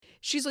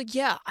she's like,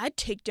 yeah, I'd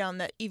take down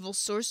that evil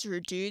sorcerer,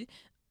 dude.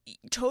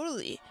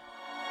 Totally.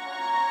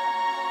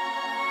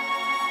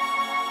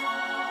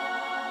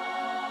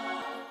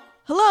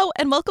 Hello,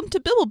 and welcome to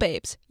Bibble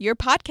Babes, your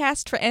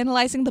podcast for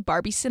analyzing the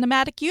Barbie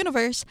cinematic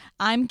universe.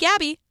 I'm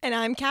Gabby. And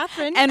I'm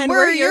Catherine. And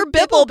we're your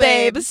Bibble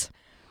Babes.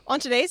 On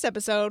today's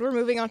episode, we're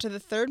moving on to the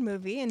third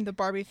movie in the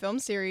Barbie film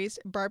series,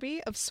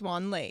 Barbie of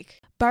Swan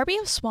Lake. Barbie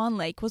of Swan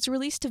Lake was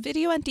released to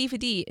video and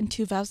DVD in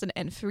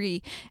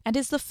 2003 and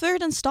is the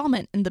third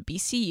installment in the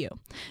BCU.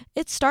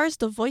 It stars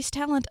the voice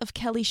talent of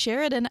Kelly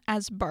Sheridan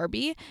as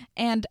Barbie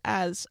and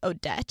as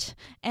Odette,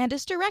 and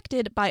is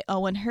directed by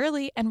Owen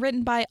Hurley and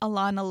written by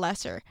Alana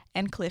Lesser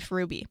and Cliff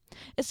Ruby.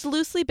 It's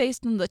loosely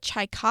based on the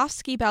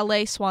Tchaikovsky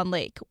ballet Swan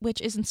Lake,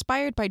 which is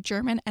inspired by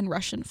German and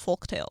Russian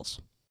folktales.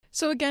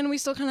 So again, we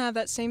still kind of have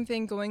that same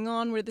thing going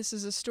on where this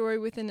is a story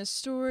within a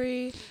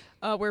story,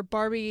 where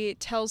Barbie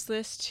tells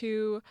this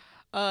to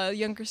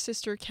younger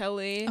sister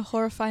Kelly. A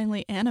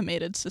horrifyingly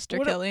animated sister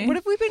Kelly. What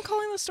have we been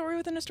calling the story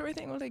within a story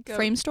thing? What did it go?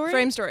 Frame story?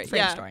 Frame story, Frame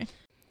yeah. story.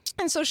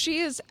 And so she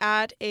is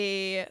at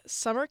a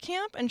summer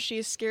camp and she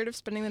is scared of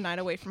spending the night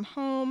away from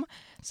home.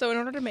 So in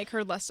order to make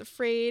her less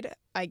afraid,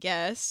 I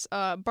guess,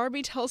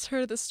 Barbie tells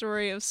her the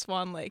story of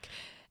Swan Lake.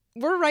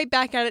 We're right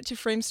back at it to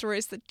frame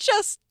stories that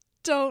just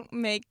don't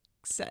make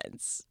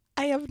sense.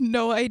 I have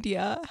no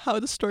idea how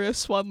the story of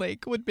Swan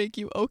Lake would make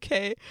you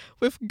okay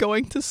with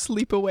going to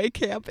sleepaway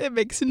camp. It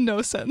makes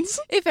no sense.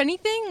 If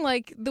anything,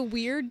 like, the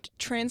weird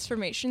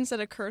transformations that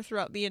occur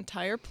throughout the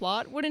entire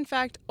plot would, in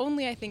fact,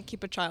 only, I think,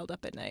 keep a child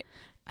up at night.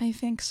 I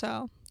think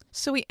so.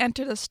 So we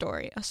enter the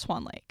story of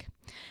Swan Lake,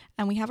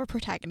 and we have a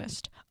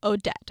protagonist,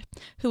 Odette,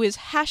 who is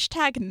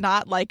hashtag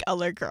not like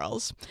other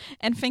girls,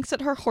 and thinks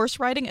that her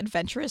horse-riding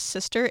adventurous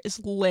sister is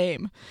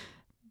lame.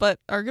 But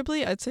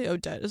arguably, I'd say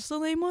Odette is the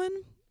lame one.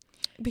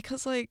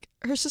 Because, like,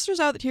 her sister's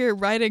out here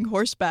riding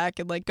horseback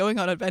and, like, going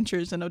on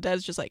adventures, and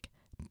Odette's just, like,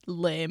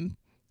 lame.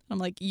 I'm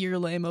like, you're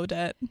lame,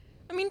 Odette.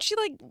 I mean, she,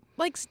 like,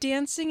 likes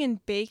dancing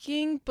and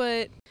baking,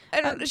 but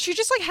I don't know, she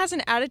just, like, has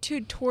an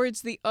attitude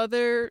towards the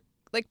other,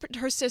 like,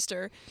 her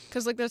sister,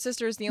 because, like, their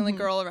sister is the only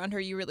girl around her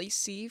you really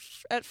see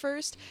at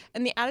first,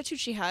 and the attitude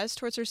she has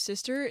towards her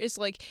sister is,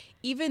 like,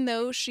 even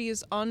though she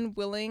is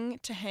unwilling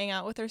to hang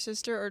out with her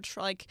sister or,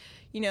 like,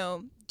 you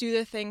know, do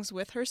the things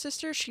with her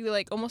sister, she,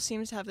 like, almost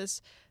seems to have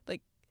this,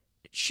 like,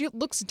 she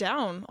looks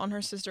down on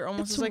her sister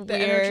almost as, like, the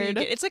energy you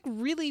get. It's, like,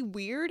 really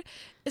weird,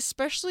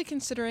 especially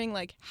considering,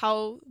 like,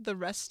 how the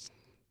rest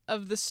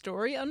of the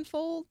story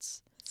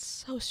unfolds. It's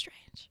so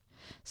strange.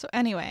 So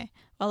anyway,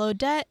 while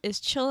Odette is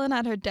chilling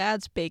at her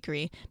dad's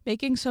bakery,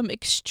 making some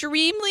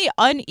extremely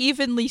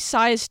unevenly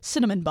sized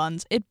cinnamon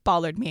buns, it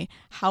bothered me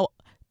how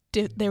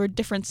they were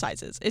different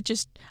sizes.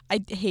 I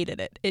hated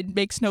it. It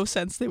makes no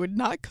sense. They would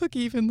not cook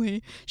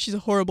evenly. She's a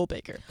horrible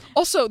baker.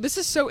 Also, this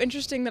is so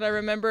interesting that I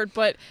remembered,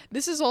 but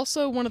this is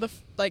also one of the,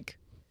 like,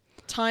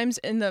 times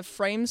in the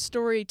frame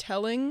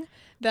storytelling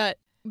that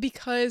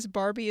because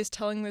Barbie is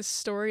telling this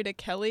story to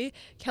Kelly,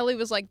 Kelly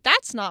was like,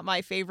 that's not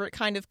my favorite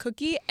kind of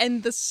cookie.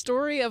 And the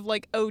story of,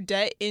 like,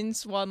 Odette in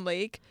Swan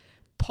Lake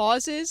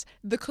pauses,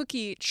 the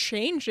cookie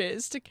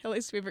changes to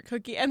Kelly's favorite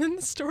cookie, and then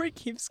the story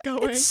keeps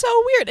going. It's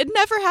so weird. It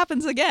never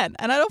happens again.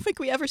 And I don't think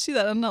we ever see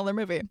that in another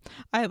movie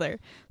either.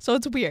 So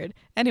it's weird.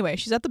 Anyway,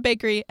 she's at the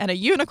bakery, and a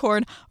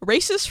unicorn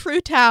races through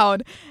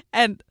town,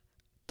 and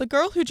the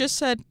girl who just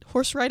said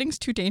horse riding's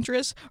too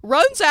dangerous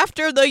runs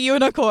after the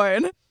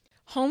unicorn.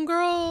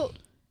 Homegirl,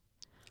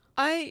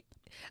 I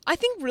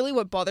think really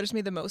what bothers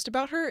me the most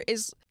about her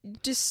is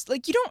just,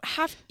 like,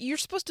 you're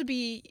supposed to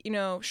be, you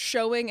know,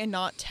 showing and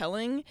not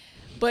telling,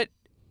 but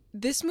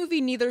this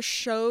movie neither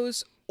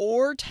shows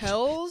or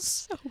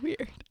tells So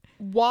weird.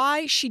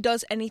 why she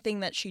does anything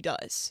that she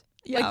does.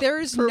 Yeah, like, there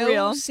is for no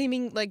real.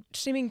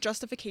 seeming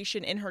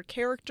justification in her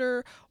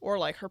character or,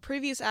 like, her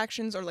previous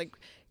actions or, like,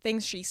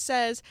 things she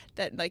says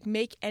that, like,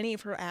 make any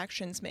of her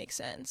actions make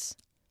sense.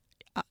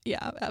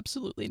 Yeah,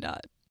 absolutely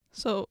not.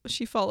 So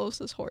she follows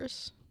this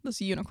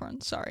unicorn,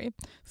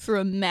 through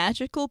a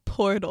magical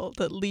portal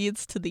that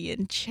leads to the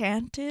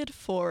enchanted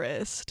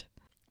forest.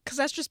 Because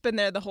that's just been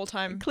there the whole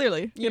time.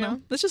 Clearly, you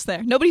know, it's just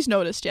there. Nobody's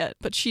noticed yet,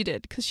 but she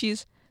did, because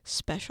she's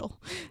special.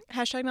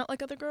 Hashtag not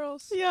like other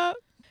girls. Yeah.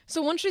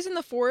 So once she's in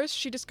the forest,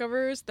 she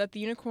discovers that the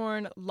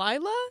unicorn,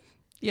 Lila?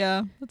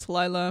 Yeah, that's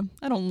Lila.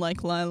 I don't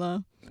like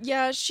Lila.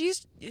 Yeah,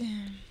 she's...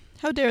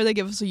 How dare they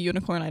give us a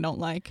unicorn I don't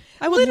like?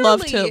 I would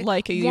love to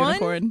like a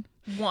unicorn.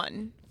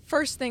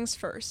 First things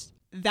first.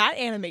 That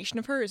animation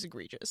of her is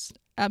egregious.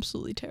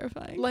 Absolutely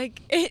terrifying. Like,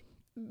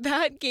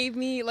 that gave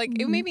me, like,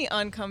 it made me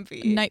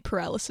uncomfy. Night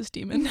paralysis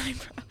demon.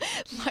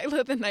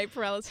 Lila the night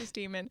paralysis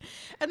demon.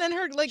 And then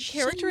her, like,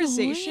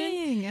 characterization.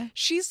 Annoying.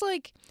 She's,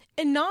 like,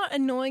 and not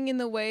annoying in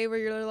the way where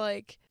you're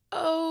like,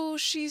 oh,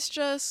 she's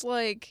just,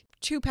 like,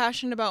 too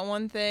passionate about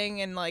one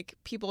thing and, like,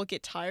 people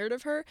get tired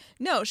of her.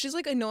 No, she's,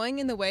 like, annoying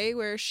in the way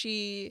where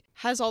she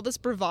has all this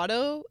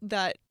bravado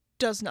that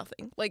does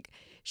nothing. Like,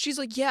 she's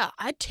like, yeah,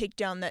 I'd take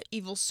down that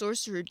evil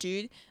sorcerer,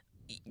 dude.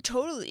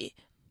 Totally.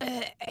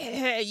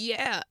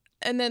 Yeah.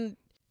 And then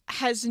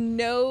has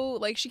no,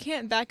 like, she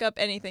can't back up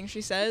anything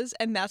she says,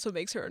 and that's what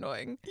makes her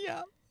annoying.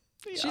 Yeah.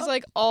 She's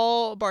like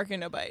all bark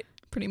and no bite.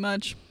 Pretty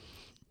much.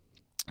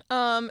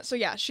 So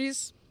yeah,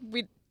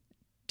 we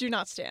do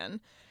not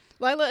stan.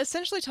 Lila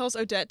essentially tells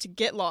Odette to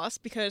get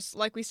lost because,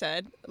 like we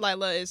said,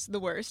 Lila is the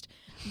worst.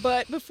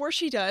 But before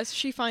she does,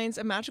 she finds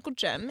a magical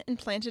gem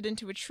implanted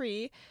into a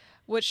tree,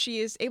 which she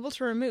is able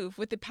to remove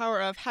with the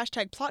power of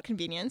 #plot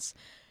convenience.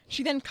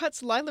 She then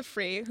cuts Lila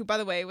free, who, by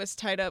the way, was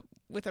tied up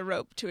with a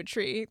rope to a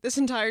tree this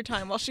entire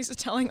time while she's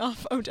telling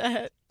off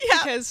Odette. Yeah.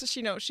 Because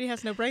she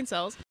has no brain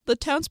cells. The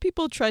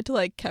townspeople tried to,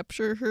 like,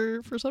 capture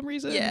her for some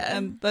reason. Yeah.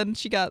 And then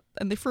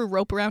they threw a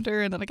rope around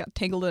her, and then it got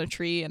tangled in a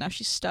tree, and now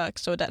she's stuck,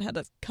 so Odette had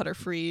to cut her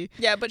free.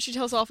 Yeah, but she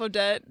tells off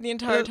Odette the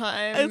entire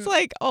time. It's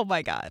like, oh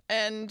my god.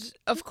 And,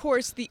 of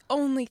course, the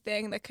only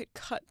thing that could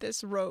cut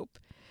this rope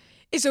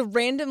is a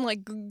random,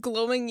 like,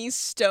 glowing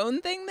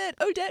stone thing that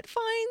Odette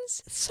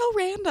finds. It's so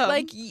random.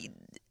 Like,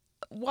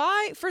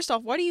 why? First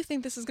off, why do you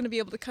think this is going to be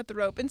able to cut the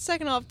rope? And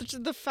second off,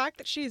 the fact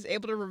that she is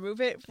able to remove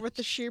it with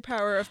the sheer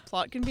power of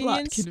plot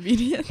convenience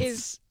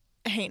is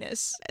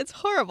heinous. It's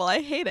horrible.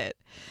 I hate it.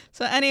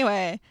 So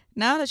anyway,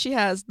 now that she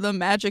has the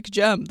magic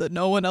gem that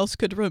no one else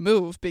could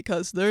remove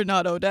because they're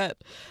not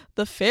Odette,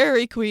 the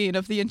fairy queen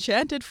of the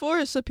enchanted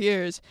forest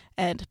appears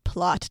and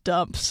plot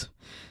dumps.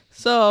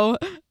 So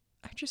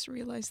I just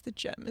realized the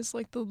gem is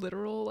like the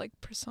literal like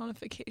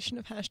personification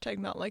of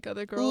 #not like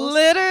other girls.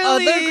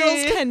 Literally. Other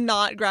girls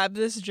cannot grab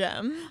this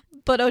gem.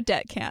 But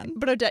Odette can.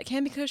 But Odette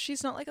can because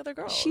she's not like other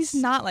girls. She's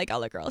not like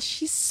other girls.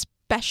 She's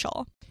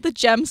special. The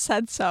gem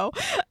said so.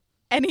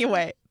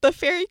 Anyway, the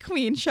fairy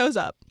queen shows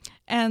up.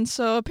 And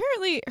so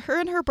apparently her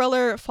and her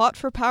brother fought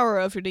for power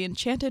over the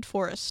enchanted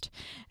forest.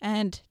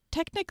 And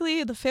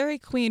technically the fairy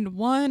queen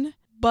won,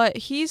 but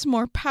he's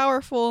more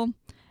powerful.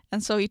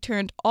 And so he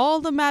turned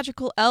all the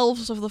magical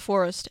elves of the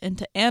forest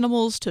into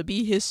animals to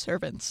be his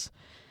servants.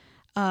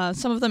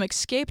 Some of them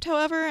escaped,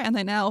 however, and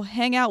they now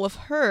hang out with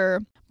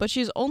her, but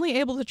she's only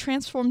able to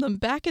transform them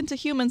back into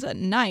humans at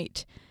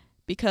night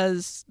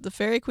because the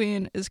fairy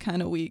queen is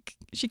kind of weak.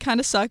 She kind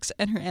of sucks,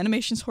 and her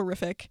animation's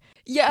horrific.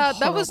 Yeah,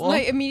 that was my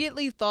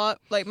immediate thought.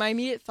 Like, my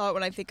immediate thought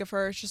when I think of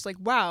her is just like,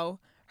 wow,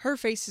 her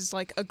face is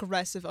like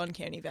aggressive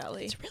Uncanny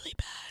Valley. It's really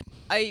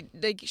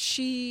bad.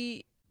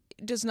 She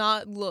does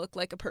not look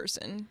like a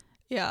person.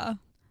 Yeah.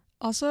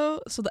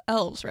 Also, so the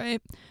elves,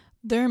 right?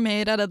 They're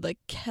made out of the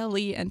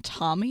Kelly and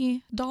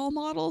Tommy doll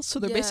models. So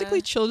they're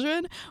basically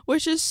children,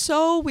 which is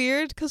so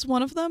weird because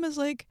one of them is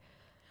like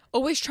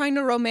always trying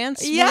to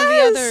romance one of the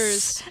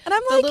others. And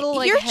I'm the like, little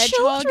like you're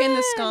hedgehog children. and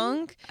the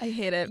skunk. I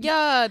hate it.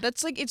 Yeah,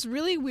 that's like, it's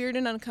really weird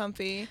and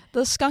uncomfy.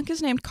 The skunk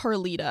is named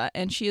Carlita,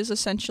 and she is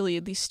essentially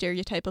the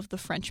stereotype of the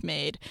French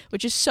maid,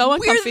 which is so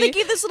uncomfy. Weird, they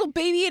gave this little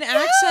baby an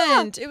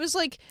accent. It was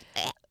like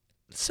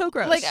so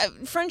gross. Like,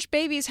 French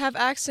babies have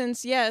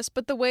accents, yes,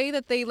 but the way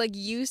that they, like,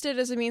 used it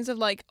as a means of,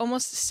 like,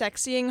 almost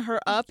sexying her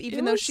up,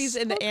 even though she's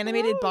in the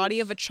animated body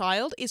of a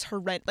child, is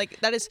horrendous.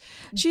 Like, that is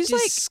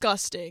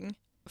disgusting. Like,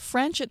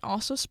 French and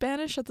also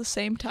Spanish at the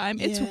same time.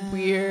 It's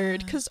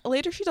weird, because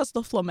later she does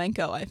the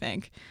flamenco, I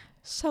think.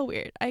 So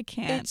weird. I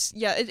can't.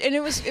 And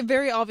it was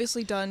very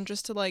obviously done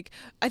just to, like,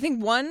 I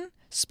think, one,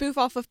 spoof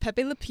off of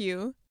Pepe Le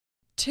Pew,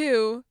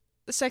 two,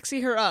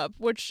 sexy her up,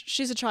 which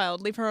she's a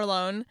child, leave her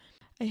alone.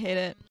 I hate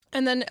it.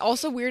 And then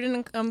also weird and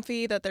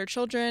uncomfy that they're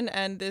children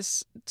and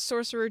this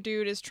sorcerer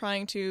dude is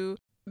trying to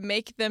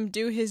make them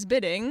do his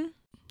bidding.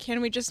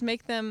 Can we just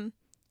make them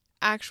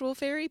actual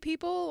fairy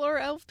people or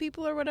elf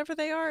people or whatever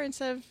they are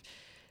instead of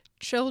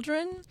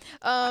children?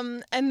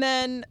 And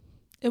then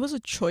it was a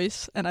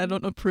choice, and I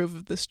don't approve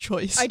of this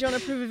choice. I don't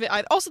approve of it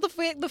either. Also,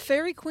 the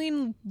fairy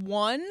queen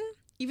won,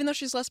 even though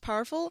she's less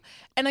powerful.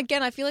 And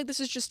again, I feel like this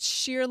is just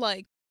sheer,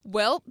 like,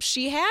 well,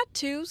 she had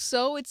to,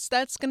 so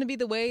that's going to be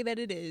the way that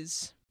it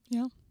is.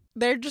 Yeah.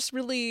 They're just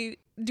really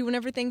doing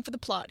everything for the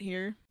plot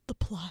here. The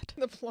plot.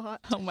 The plot.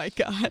 Oh my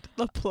god,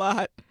 the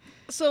plot.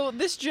 So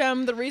this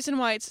gem, the reason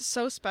why it's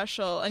so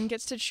special and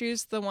gets to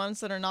choose the ones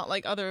that are not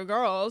like other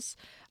girls,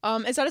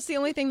 is that it's the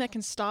only thing that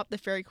can stop the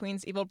Fairy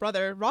Queen's evil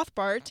brother,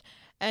 Rothbart.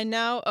 And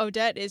now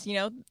Odette is,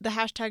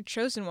 the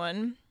 #chosen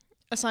one,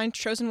 assigned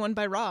chosen one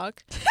by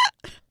Rock.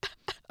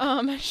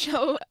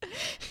 So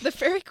the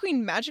Fairy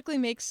Queen magically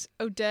makes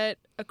Odette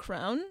a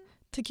crown.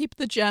 To keep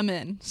the gem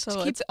in,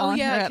 so it's on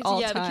her at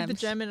all times. To keep the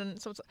gem in, and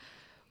so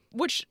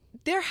which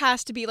there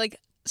has to be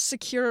like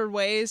secure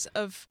ways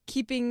of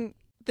keeping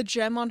the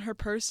gem on her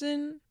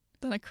person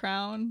than a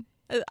crown.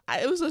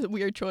 It was a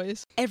weird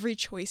choice. Every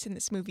choice in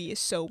this movie is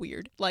so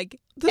weird. Like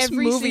this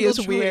movie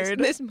is weird.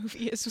 This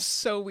movie is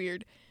so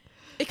weird.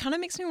 It kind of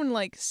makes me want to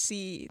like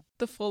see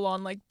the full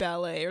on like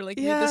ballet or like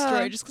read the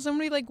story just because I'm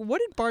really like, what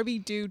did Barbie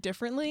do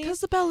differently?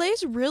 Because the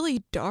ballet's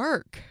really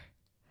dark.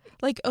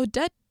 Like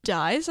Odette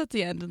dies at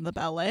the end in the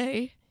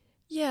ballet.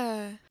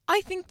 Yeah.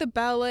 I think the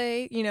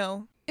ballet,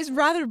 is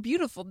rather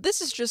beautiful.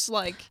 This is just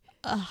like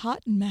a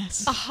hot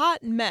mess. A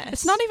hot mess.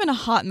 It's not even a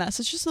hot mess.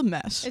 It's just a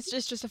mess.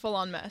 It's just a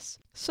full-on mess.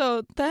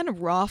 So then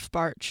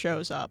Rothbart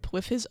shows up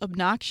with his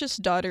obnoxious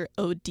daughter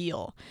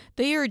Odile.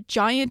 They are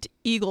giant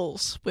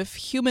eagles with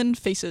human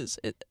faces.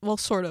 Well,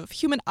 sort of.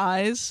 Human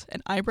eyes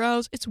and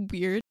eyebrows. It's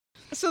weird.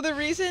 So the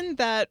reason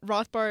that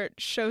Rothbart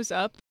shows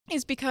up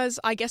is because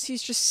I guess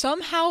he's just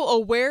somehow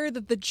aware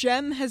that the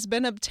gem has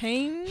been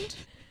obtained.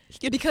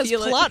 Because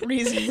plot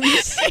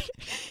reasons.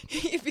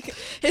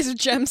 His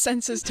gem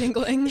sense is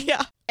tingling.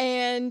 Yeah.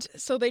 And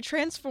so they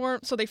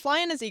fly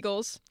in as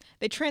eagles,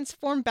 they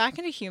transform back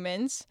into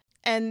humans,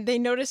 and they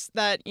notice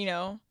that,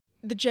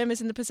 the gem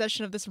is in the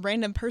possession of this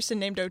random person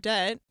named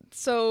Odette.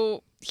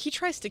 So he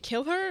tries to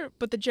kill her,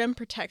 but the gem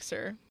protects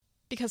her.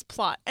 Because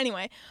plot.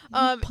 Anyway.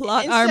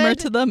 Plot armor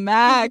to the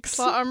max.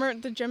 Plot armor.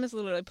 The gem is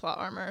literally plot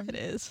armor. It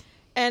is.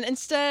 And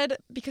instead,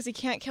 because he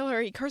can't kill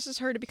her, he curses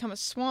her to become a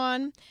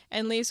swan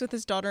and leaves with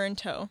his daughter in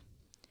tow.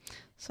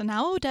 So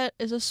now Odette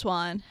is a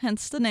swan,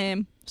 hence the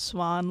name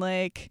Swan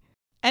Lake.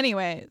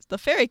 Anyway, the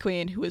Fairy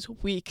Queen, who is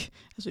weak,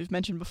 as we've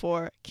mentioned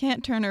before,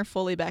 can't turn her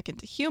fully back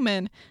into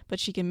human,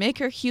 but she can make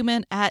her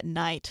human at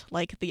night,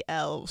 like the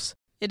elves.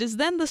 It is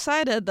then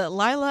decided that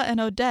Lila and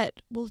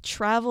Odette will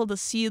travel to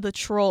see the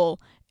troll,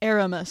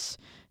 Aramis,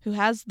 who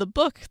has the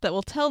book that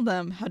will tell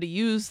them how to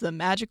use the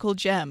magical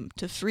gem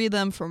to free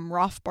them from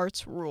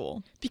Rothbart's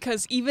rule.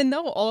 Because even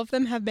though all of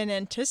them have been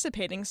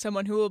anticipating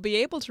someone who will be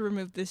able to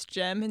remove this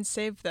gem and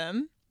save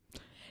them,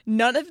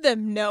 none of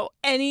them know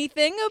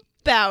anything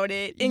about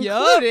it,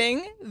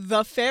 including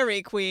the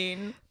Fairy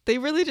Queen. They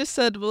really just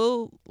said,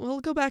 we'll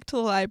go back to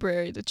the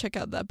library to check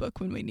out that book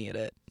when we need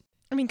it.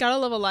 I mean, gotta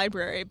love a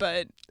library,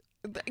 but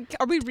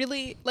are we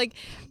really,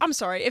 I'm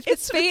sorry, if the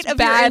fate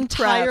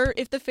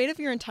of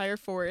your entire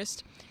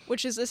forest,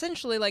 which is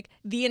essentially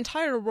the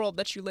entire world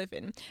that you live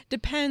in,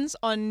 depends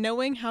on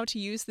knowing how to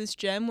use this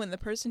gem when the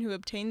person who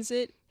obtains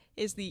it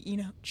is the,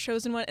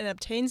 chosen one and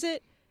obtains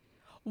it,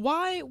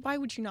 why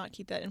would you not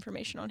keep that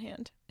information on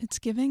hand? It's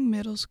giving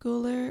middle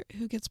schooler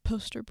who gets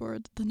poster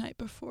board the night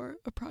before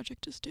a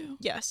project is due.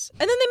 Yes.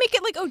 And then they make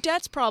it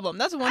Odette's problem.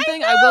 That's one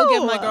thing I will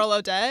give my girl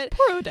Odette.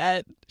 Poor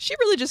Odette. She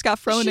really just got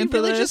thrown into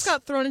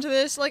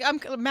this. I'm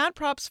mad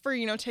props for,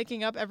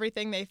 taking up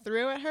everything they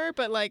threw at her,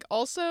 but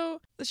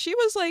also... She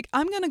was like,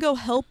 I'm going to go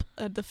help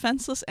a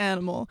defenseless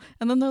animal.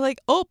 And then they're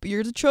like, oh,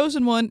 you're the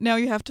chosen one. Now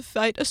you have to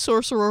fight a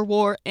sorcerer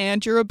war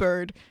and you're a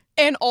bird.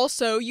 And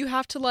also you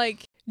have to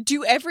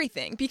do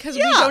everything because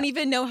we don't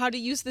even know how to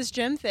use this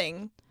gem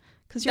thing.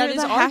 Because you're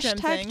the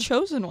hashtag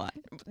chosen one.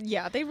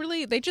 Yeah,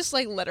 they just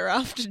let her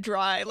off to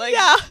dry.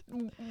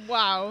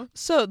 Wow.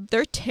 So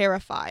they're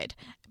terrified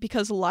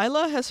because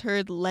Lila has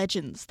heard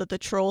legends that the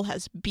troll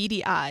has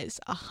beady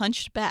eyes, a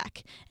hunched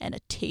back, and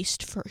a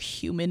taste for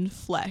human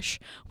flesh,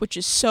 which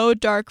is so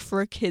dark for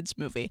a kid's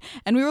movie.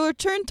 And we will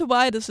return to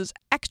why this is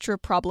extra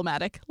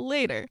problematic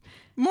later.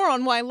 More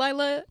on why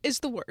Lila is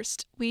the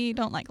worst. We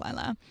don't like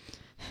Lila.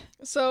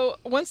 So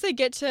once they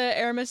get to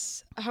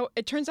Aramis,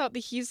 it turns out that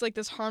he's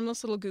this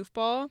harmless little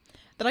goofball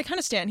that I kind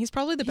of stand. He's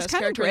probably the best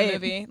character in the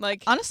movie.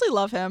 Honestly,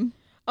 love him.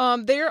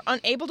 They're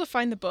unable to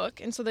find the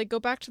book, and so they go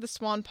back to the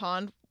swan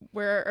pond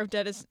where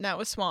Odette is now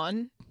a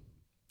swan.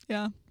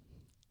 Yeah.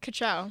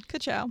 Ka-chow.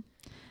 Ka-chow.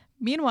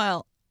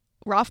 Meanwhile,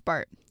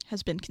 Rothbart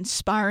has been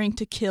conspiring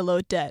to kill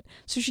Odette,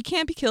 so she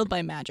can't be killed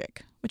by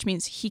magic, which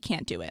means he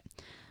can't do it.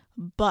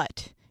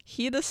 But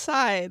he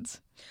decides...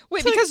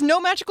 Wait, because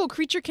no magical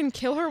creature can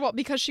kill her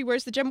because she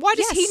wears the gem? Why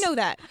does he know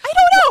that? I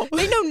don't know!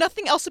 They know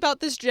nothing else about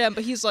this gem,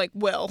 but he's like,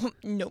 well,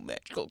 no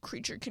magical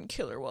creature can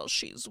kill her while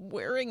she's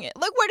wearing it.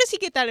 Where does he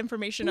get that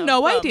information from?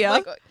 No idea.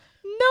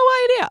 No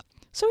idea.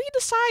 So he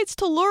decides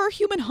to lure a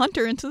human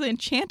hunter into the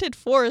enchanted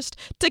forest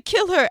to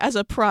kill her as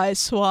a prize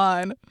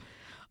swan.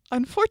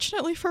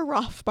 Unfortunately for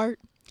Rothbart,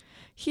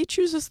 he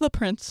chooses the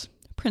prince,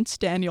 Prince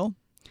Daniel.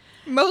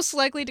 Most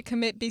likely to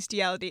commit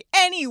bestiality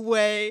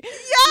anyway.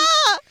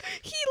 Yeah!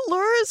 He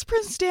lures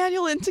Prince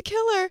Daniel in to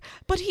kill her,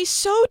 but he's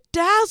so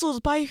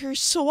dazzled by her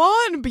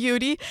swan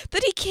beauty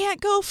that he can't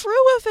go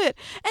through with it.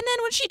 And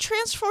then when she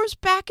transforms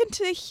back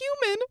into a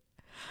human,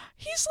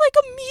 he's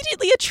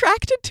immediately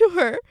attracted to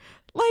her.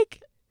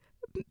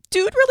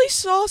 Dude really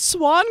saw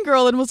Swan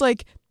Girl and was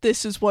like,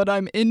 this is what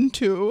I'm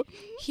into.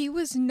 He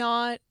was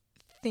not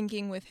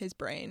thinking with his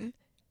brain.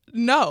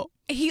 No.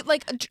 He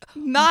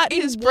not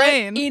his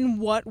brain. In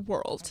what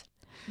world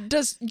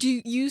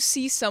do you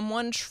see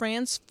someone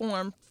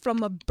transform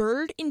from a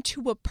bird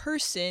into a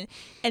person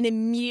and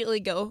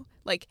immediately go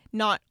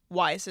not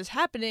why is this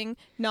happening,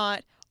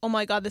 not oh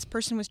my god this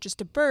person was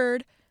just a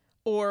bird,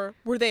 or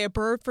were they a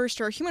bird first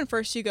or a human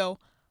first? You go,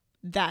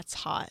 that's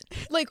hot.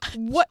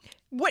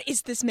 What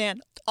is this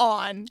man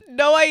on?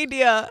 No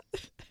idea.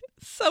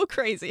 So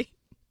crazy.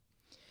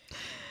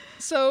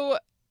 So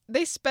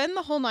they spend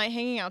the whole night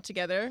hanging out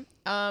together.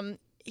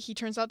 He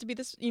turns out to be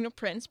this,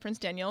 Prince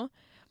Daniel.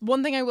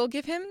 One thing I will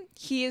give him,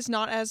 he is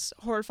not as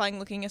horrifying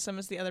looking as some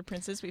of the other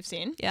princes we've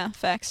seen. Yeah,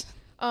 facts.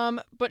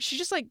 But she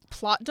just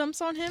plot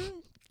dumps on him.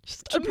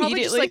 Just to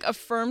probably just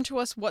affirm to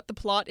us what the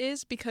plot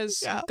is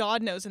because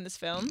God knows in this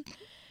film.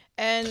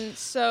 And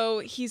so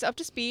he's up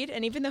to speed,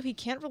 and even though he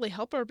can't really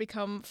help her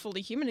become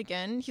fully human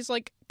again, he's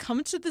like,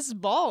 come to this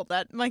ball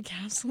that my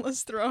castle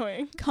is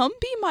throwing. Come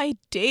be my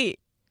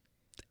date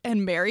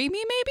and marry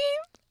me, maybe?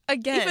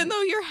 Again, Even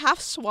though you're half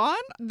swan?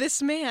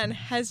 this man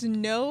has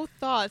no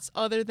thoughts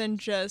other than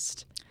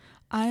just...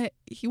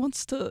 He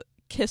wants to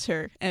kiss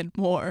her and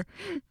more.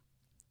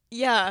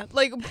 Yeah,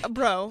 like,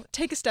 bro,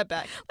 take a step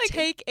back. Like,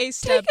 take a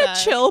step Take back. a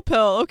chill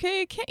pill,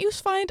 okay? Can't you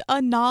find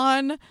a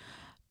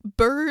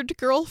non-bird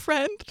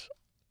girlfriend?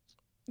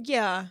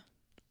 Yeah.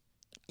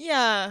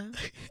 Yeah.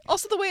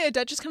 Also, the way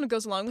Odette just kind of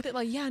goes along with it,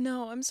 like, yeah,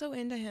 no, I'm so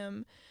into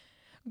him.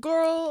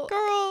 Girl,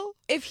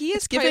 if he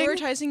is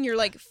prioritizing your,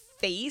 like,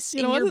 face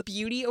and your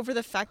beauty over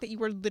the fact that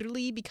you are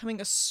literally becoming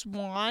a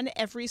swan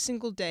every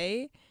single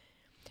day,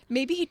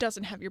 maybe he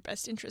doesn't have your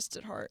best interests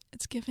at heart.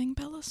 It's giving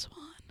Bella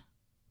Swan.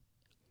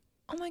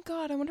 Oh my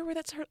god, I wonder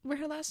where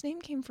her last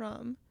name came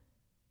from.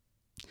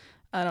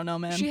 I don't know,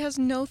 man. She has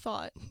no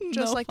thought,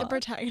 just No like thought. the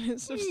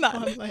protagonist of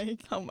None. Swan Lake.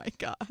 Oh my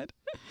god.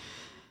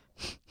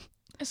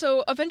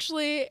 So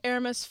eventually,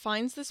 Aramis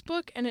finds this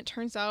book, and it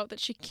turns out that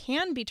she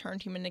can be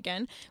turned human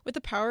again with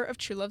the power of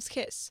true love's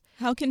kiss.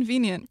 How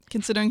convenient,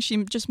 considering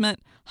she just met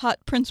hot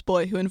prince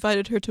boy who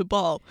invited her to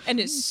ball.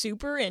 And is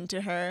super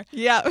into her.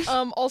 Yeah.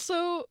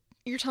 Also,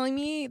 you're telling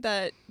me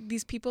that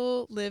these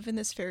people live in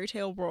this fairy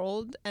tale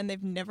world and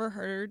they've never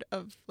heard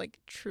of, like,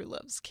 true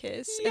love's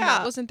kiss? Yeah. And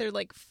that wasn't their,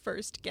 like,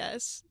 first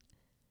guess?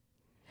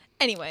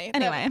 Anyway,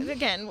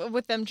 again,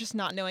 with them just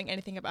not knowing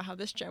anything about how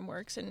this gem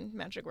works and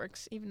magic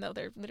works, even though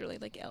they're literally,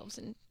 like, elves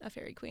and a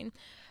fairy queen.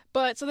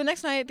 But, so the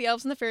next night, the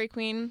elves and the fairy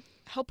queen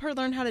help her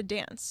learn how to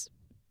dance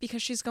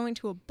because she's going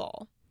to a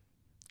ball,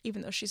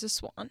 even though she's a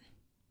swan.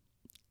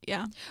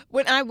 Yeah.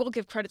 When I will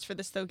give credits for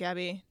this, though,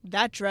 Gabby,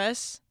 that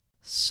dress...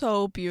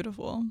 So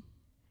beautiful.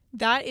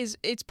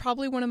 It's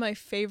probably one of my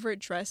favorite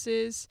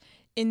dresses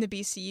in the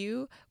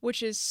BCU,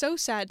 which is so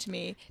sad to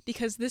me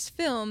because this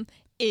film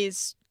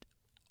is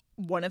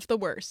one of the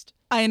worst.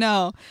 I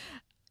know.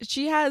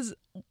 She has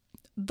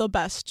the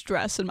best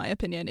dress, in my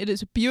opinion. It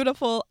is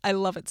beautiful. I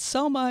love it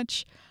so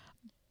much,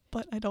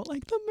 but I don't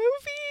like the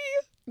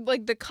movie.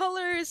 Like, the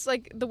colors,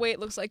 like, the way it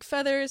looks like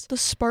feathers. The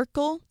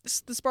sparkle.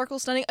 The sparkle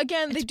stunning.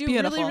 Again, they do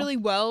beautiful. really, really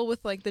well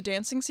with, like, the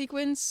dancing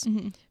sequence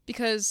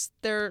because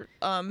they're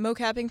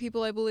mocapping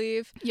people, I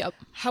believe. Yep.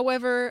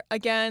 However,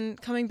 again,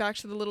 coming back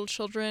to the little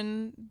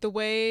children, the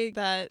way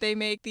that they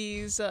make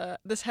these,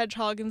 this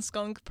hedgehog and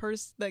skunk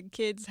like,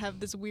 kids have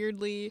this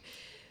weirdly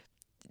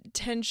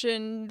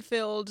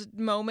tension-filled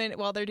moment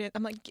while they're dancing.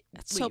 I'm like,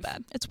 it's so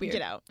bad. It's weird.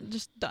 Get out.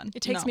 Just done.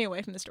 It takes me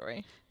away from the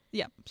story.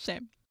 Yeah,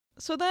 same.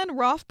 So then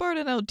Rothbard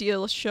and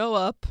Odile show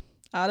up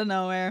out of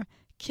nowhere,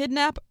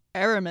 kidnap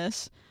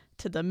Aramis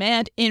to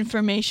demand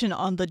information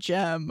on the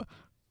gem.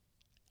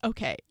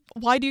 Okay,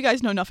 why do you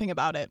guys know nothing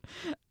about it?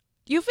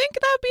 You think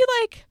that would be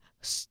like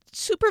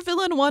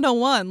supervillain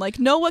 101, like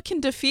know what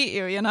can defeat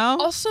you, you know?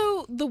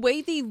 Also, the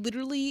way they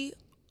literally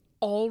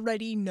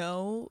already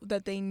know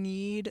that they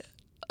need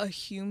a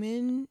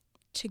human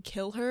to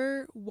kill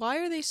her, why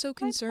are they so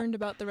concerned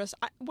about the rest?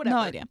 Whatever.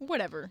 No idea.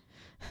 Whatever.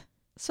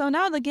 So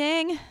now the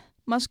gang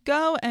must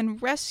go and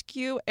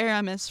rescue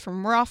Aramis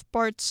from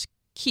Rothbard's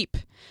keep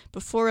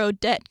before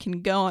Odette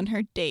can go on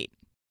her date.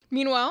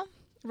 Meanwhile,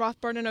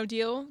 Rothbard and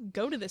Odile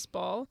go to this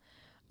ball,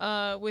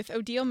 with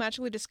Odile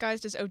magically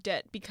disguised as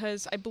Odette,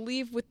 because I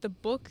believe with the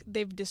book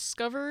they've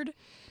discovered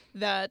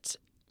that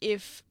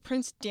if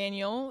Prince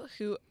Daniel,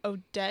 who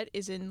Odette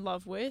is in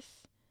love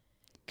with,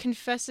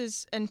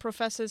 confesses and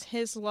professes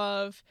his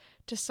love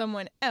to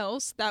someone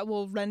else, that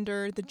will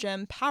render the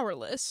gem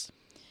powerless.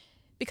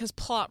 Because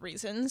plot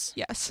reasons.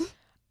 Yes.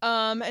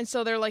 And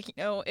so they're like,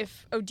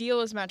 if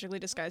Odile is magically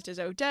disguised as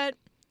Odette,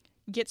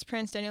 gets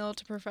Prince Daniel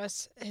to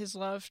profess his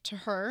love to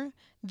her,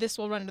 this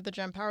will render the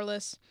gem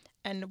powerless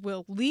and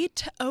will lead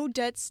to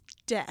Odette's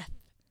death.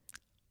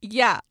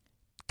 Yeah.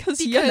 Because,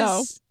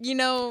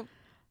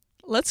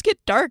 let's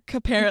get dark,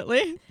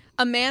 apparently.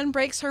 A man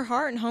breaks her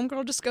heart and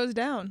homegirl just goes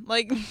down.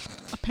 Like,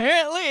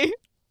 apparently.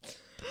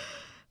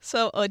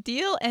 So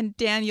Odile and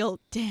Daniel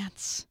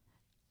dance.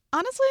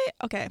 Honestly,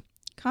 okay.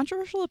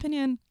 Controversial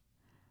opinion.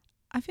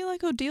 I feel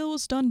like Odile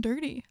was done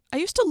dirty. I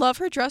used to love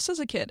her dress as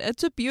a kid.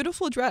 It's a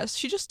beautiful dress.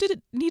 She just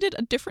needed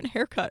a different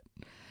haircut.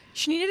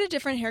 She needed a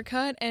different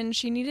haircut, and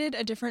she needed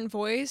a different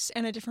voice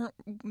and a different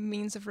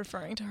means of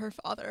referring to her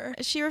father.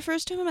 She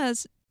refers to him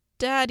as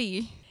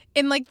Daddy.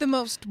 In, like, the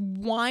most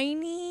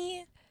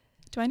whiny...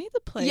 Do I need to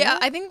play Yeah,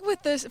 it? I think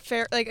with this,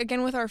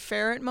 again, with our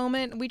ferret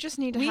moment, we just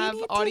need to have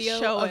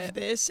audio of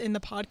this in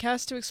the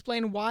podcast to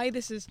explain why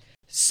this is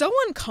so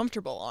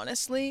uncomfortable,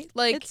 honestly.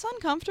 Like, it's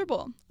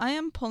uncomfortable. I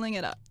am pulling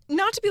it up.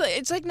 Not to be like,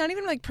 it's like not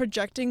even like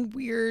projecting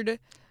weird,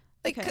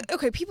 like,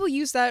 okay, people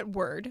use that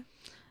word.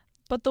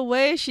 But the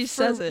way she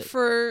says it.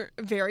 For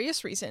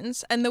various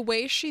reasons, and the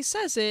way she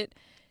says it,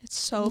 it's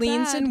so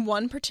leans bad. in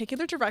one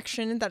particular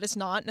direction that is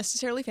not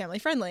necessarily family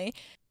friendly,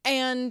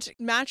 and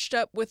matched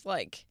up with,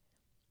 like,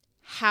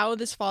 how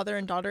this father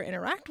and daughter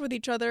interact with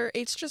each other,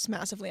 it's just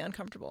massively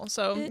uncomfortable.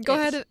 So go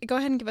ahead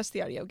and give us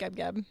the audio, Gab.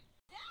 Daddy, daddy,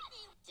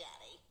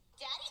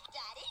 daddy,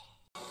 daddy,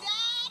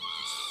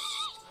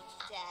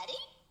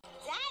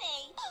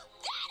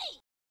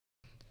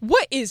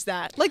 What is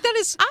that? Like, that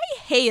is... I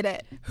hate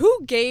it.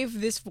 Who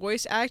gave this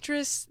voice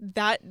actress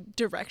that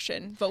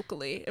direction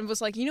vocally and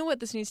was like, you know what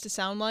this needs to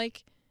sound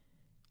like?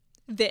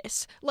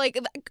 This. Like,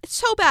 It's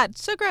so bad.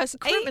 So gross.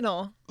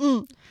 criminal.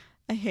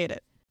 I hate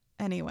it.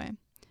 Anyway,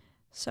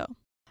 so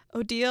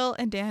Odile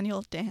and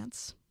Daniel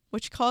dance,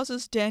 which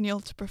causes Daniel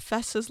to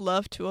profess his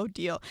love to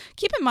Odile.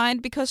 Keep in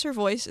mind, because her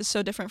voice is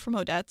so different from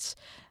Odette's,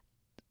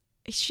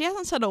 she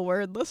hasn't said a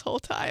word this whole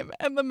time,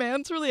 and the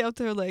man's really out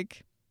there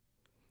like,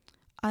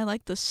 I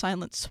like this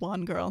silent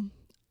swan girl.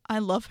 I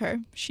love her.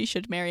 She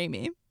should marry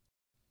me.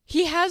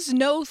 He has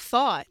no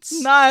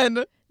thoughts.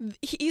 None.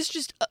 He's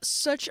just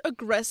such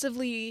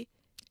aggressively...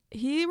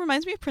 He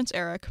reminds me of Prince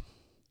Eric.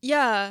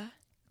 Yeah.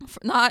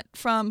 Not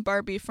from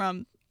Barbie,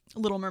 from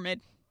Little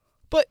Mermaid.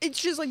 But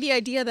it's just like the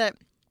idea that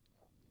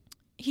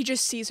he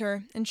just sees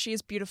her and she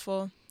is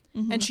beautiful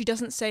and she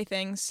doesn't say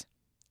things,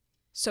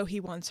 so he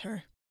wants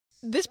her.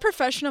 This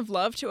profession of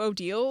love to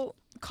Odile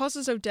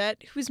causes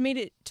Odette, who's made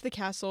it to the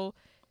castle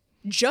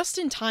just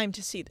in time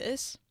to see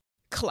this,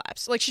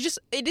 collapse. Like,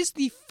 it is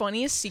the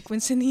funniest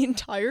sequence in the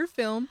entire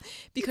film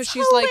because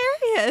she's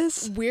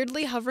hilarious. Like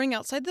weirdly hovering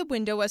outside the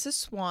window as a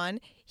swan.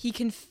 He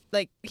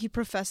he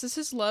professes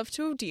his love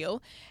to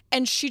Odile,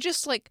 and she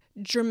just like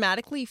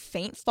dramatically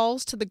faint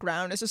falls to the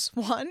ground as a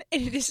swan,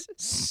 and it is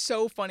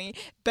so funny.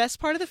 Best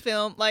part of the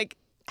film, like,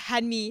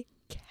 had me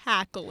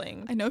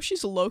cackling. I know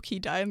she's low-key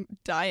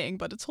dying,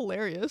 but it's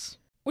hilarious.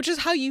 Which is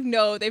how you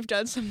know they've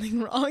done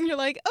something wrong. You're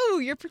like, oh,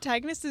 your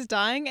protagonist is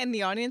dying and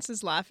the audience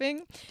is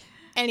laughing.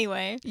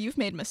 Anyway. You've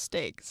made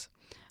mistakes.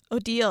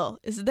 Odile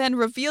is then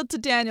revealed to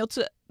Daniel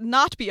to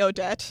not be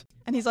Odette.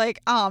 And he's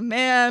like, aw,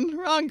 man,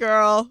 wrong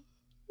girl.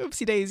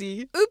 Oopsie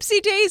daisy.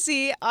 Oopsie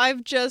daisy,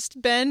 I've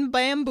just been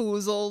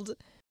bamboozled.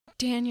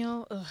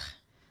 Daniel, ugh.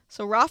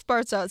 So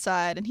Rothbart's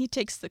outside, and he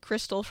takes the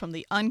crystal from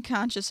the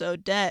unconscious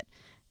Odette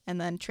and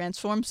then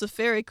transforms the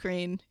fairy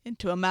queen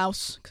into a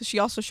mouse, because she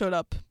also showed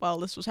up while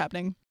this was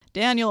happening.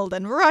 Daniel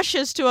then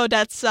rushes to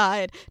Odette's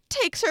side,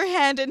 takes her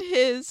hand in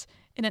his,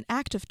 in an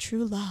act of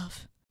true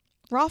love.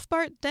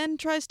 Rothbart then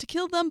tries to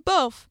kill them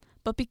both,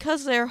 but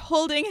because they're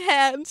holding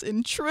hands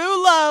in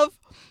true love,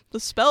 the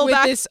spell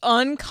with this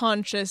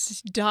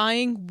unconscious,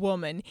 dying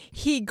woman,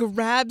 he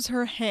grabs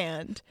her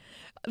hand.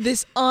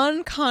 This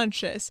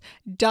unconscious,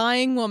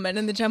 dying woman,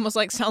 and the gem was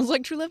like, sounds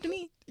like true love to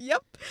me.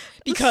 Yep.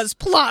 Because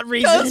plot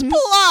reasons. Because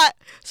plot!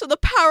 So the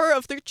power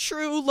of the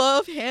true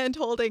love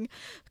hand-holding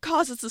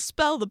causes the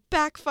spell to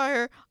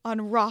backfire on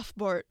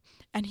Rothbart,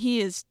 and he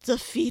is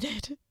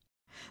defeated.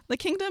 The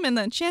kingdom and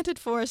the enchanted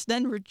forest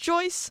then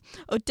rejoice.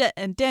 Odette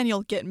and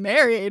Daniel get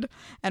married,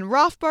 and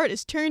Rothbart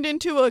is turned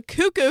into a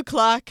cuckoo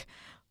clock,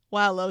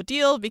 while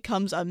Odile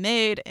becomes a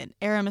maid in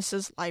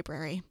Aramis's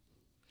library.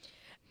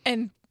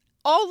 And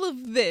all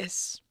of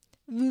this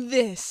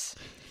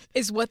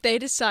is what they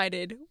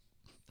decided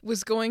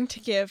was going to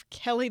give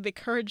Kelly the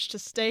courage to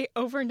stay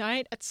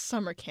overnight at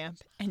summer camp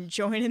and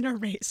join in a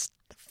race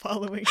the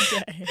following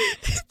day.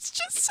 It's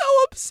just so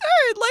absurd.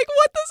 Like,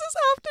 what does this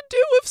have to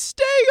do with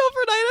staying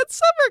overnight at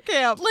summer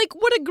camp? Like,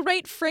 what a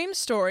great frame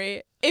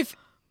story if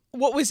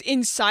what was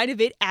inside of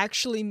it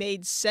actually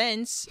made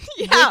sense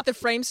with the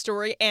frame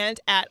story and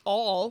at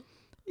all.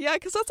 Yeah,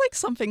 because that's like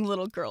something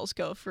little girls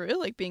go through,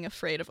 like being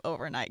afraid of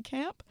overnight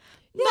camp.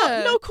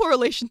 Yeah. No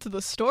correlation to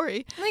the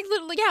story. Like,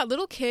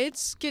 little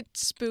kids get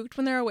spooked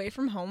when they're away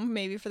from home,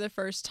 maybe for the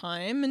first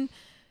time, and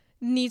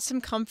need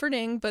some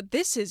comforting, but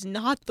this is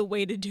not the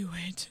way to do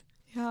it.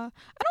 Yeah.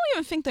 I don't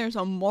even think there's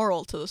a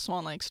moral to the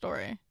Swan Lake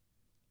story.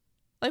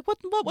 Like, what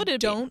would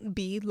it be? Don't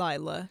be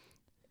Lila.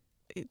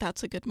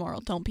 That's a good moral.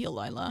 Don't be a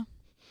Lila.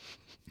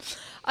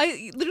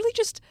 I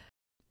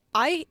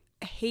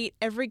hate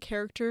every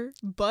character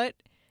but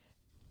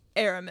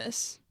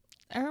Aramis.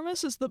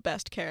 Aramis is the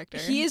best character.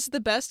 He is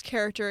the best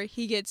character.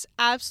 He gets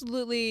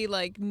absolutely,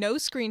 like, no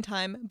screen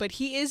time, but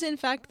he is, in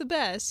fact, the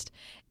best.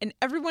 And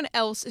everyone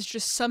else is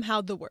just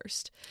somehow the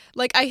worst.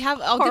 Like,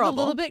 I'll give a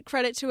little bit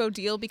credit to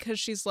Odile because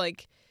she's,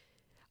 like,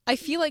 I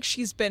feel like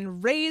she's been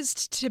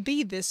raised to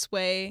be this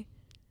way.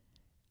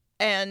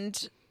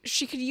 And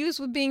she could use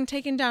with being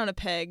taken down a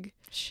peg.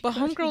 But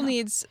Homegirl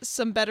needs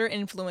some better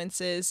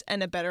influences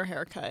and a better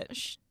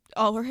haircut.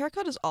 Her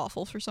haircut is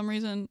awful for some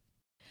reason.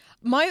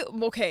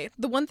 The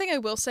one thing I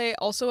will say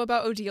also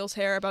about Odile's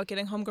hair, about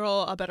getting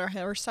Homegirl a better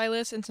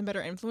hairstylist and some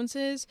better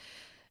influences,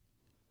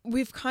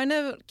 we've kind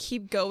of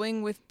keep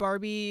going with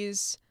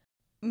Barbie's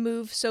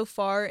move so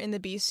far in the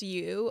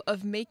BCU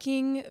of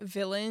making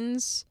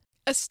villains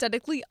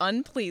aesthetically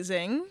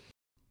unpleasing.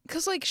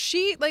 Because, like,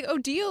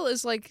 Odile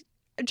is, like,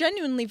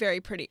 genuinely very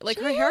pretty. Like,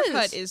 her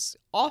haircut is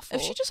awful.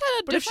 If she just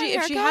had a different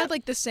haircut. If she had,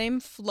 like, the same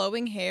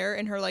flowing hair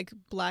in her, like,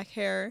 black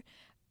hair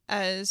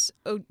as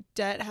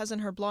Odette has in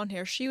her blonde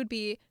hair, she would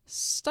be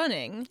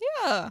stunning.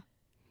 Yeah.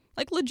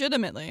 Like,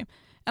 legitimately.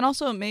 And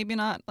also, maybe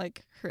not,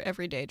 like, her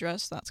everyday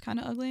dress. That's kind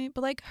of ugly.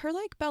 But, like, her,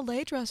 like,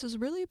 ballet dress is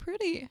really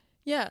pretty.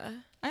 Yeah.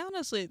 I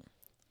honestly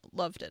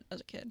loved it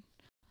as a kid.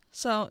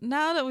 So,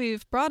 now that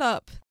we've brought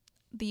up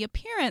the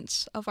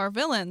appearance of our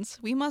villains,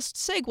 we must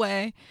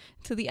segue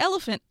to the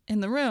elephant in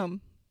the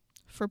room.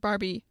 for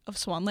Barbie of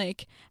Swan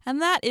Lake,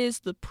 and that is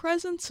the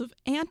presence of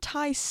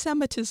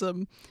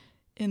anti-Semitism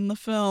in the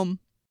film.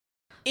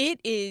 It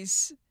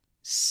is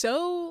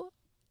so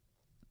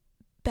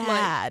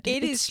bad.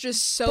 It is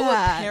just so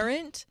bad.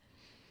 apparent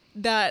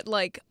that,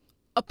 like,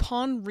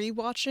 upon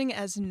rewatching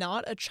as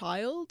not a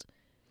child,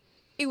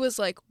 it was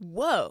like,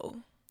 whoa.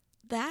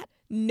 That?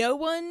 No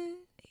one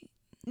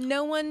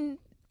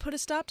put a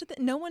stop to that?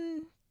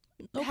 Nobody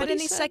had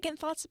any second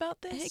thoughts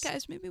about this? Hey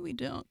guys, maybe we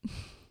don't.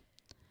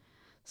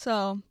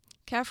 So,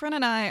 Catherine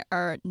and I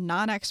are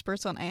not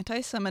experts on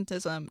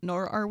anti-Semitism,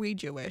 nor are we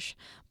Jewish,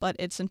 but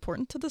it's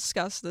important to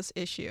discuss this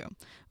issue.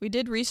 We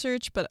did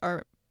research, but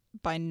are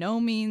by no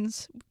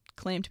means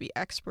claim to be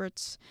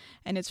experts,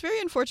 and it's very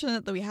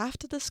unfortunate that we have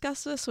to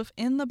discuss this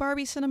within the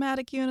Barbie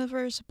cinematic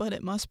universe, but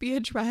it must be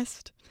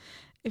addressed.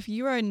 If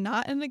you are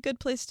not in a good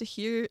place to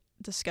hear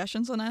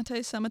discussions on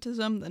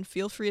anti-Semitism, then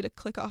feel free to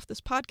click off this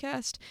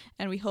podcast,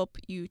 and we hope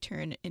you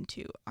turn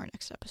into our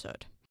next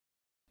episode.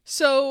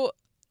 So,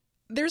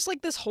 there's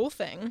like this whole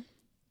thing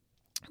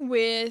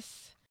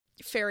with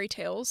fairy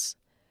tales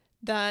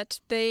that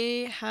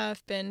they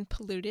have been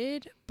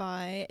polluted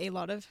by a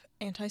lot of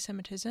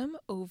anti-Semitism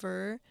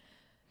over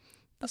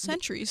the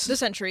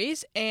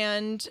centuries.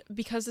 And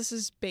because this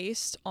is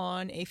based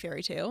on a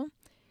fairy tale,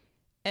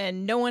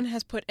 and no one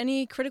has put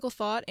any critical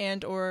thought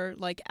and or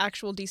like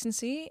actual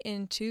decency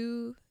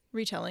into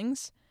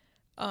retellings,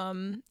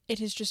 it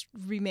has just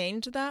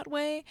remained that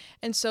way.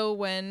 And so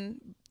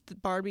when the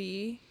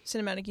Barbie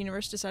cinematic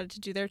universe decided to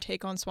do their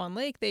take on Swan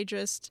Lake, they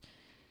just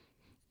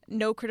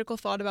no critical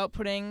thought about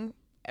putting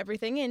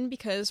everything in,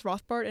 because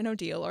Rothbart and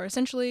Odile are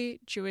essentially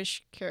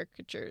Jewish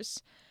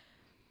caricatures.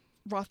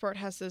 Rothbart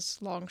has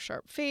this long,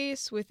 sharp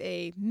face with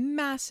a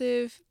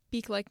massive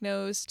beak-like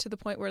nose, to the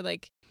point where,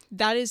 like,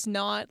 that is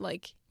not,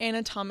 like,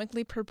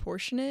 anatomically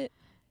proportionate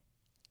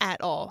at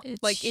all.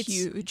 It's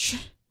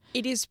huge.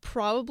 It is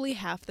probably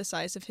half the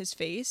size of his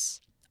face.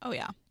 Oh,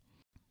 yeah.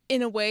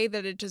 In a way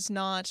that it does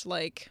not,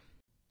 like,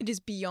 it is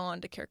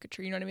beyond a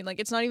caricature, you know what I mean? Like,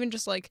 it's not even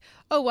just like,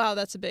 oh, wow,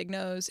 that's a big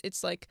nose.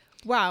 It's like,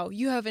 wow,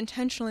 you have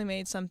intentionally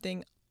made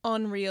something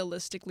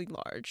unrealistically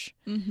large.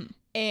 Mm-hmm.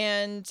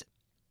 And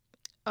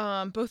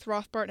both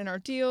Rothbart and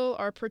Odile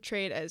are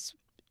portrayed as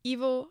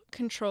evil,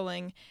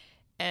 controlling,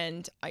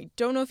 and I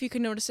don't know if you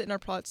can notice it in our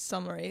plot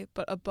summary,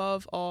 but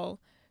above all,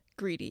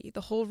 greedy.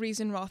 The whole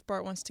reason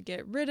Rothbart wants to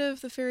get rid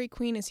of the Fairy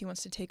Queen is he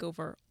wants to take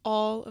over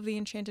all of the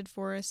Enchanted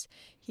Forest.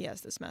 He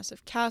has this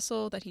massive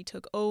castle that he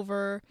took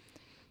over.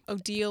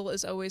 Odile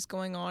is always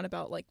going on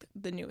about, like,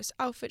 the newest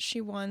outfit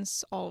she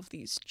wants, all of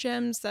these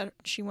gems that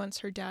she wants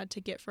her dad to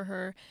get for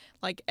her.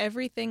 Like,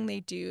 everything they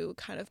do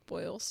kind of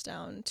boils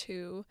down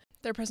to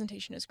their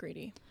presentation is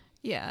greedy.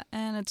 Yeah,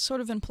 and it's sort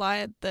of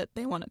implied that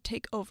they want to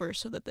take over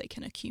so that they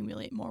can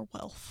accumulate more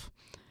wealth.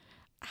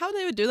 How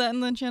they would do that in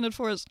the Enchanted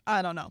Forest,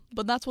 I don't know,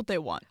 but that's what they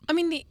want. I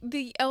mean,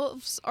 the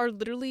elves are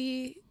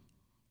literally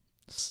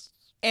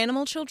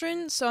animal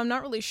children, so I'm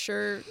not really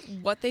sure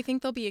what they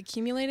think they'll be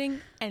accumulating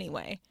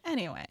anyway.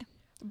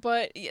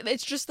 But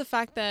it's just the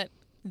fact that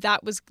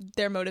that was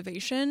their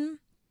motivation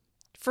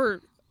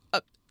for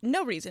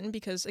no reason,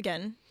 because,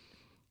 again,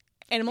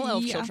 animal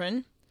elf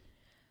children.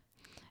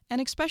 And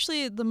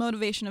especially the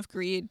motivation of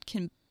greed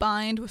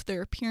combined with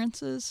their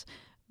appearances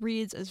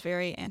reads as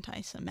very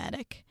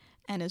anti-Semitic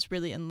and is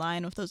really in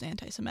line with those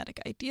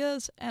anti-Semitic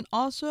ideas, and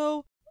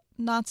also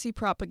Nazi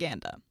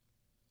propaganda.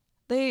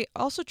 They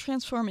also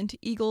transform into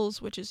eagles,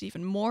 which is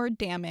even more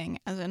damning,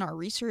 as in our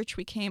research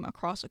we came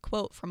across a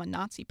quote from a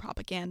Nazi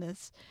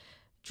propagandist,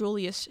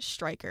 Julius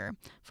Streicher,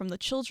 from the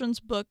children's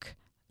book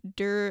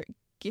Der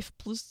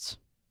Giftpilz,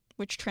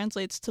 which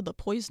translates to the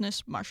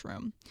poisonous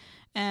mushroom.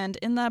 And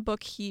in that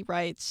book he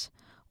writes,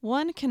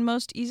 "One can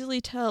most easily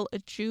tell a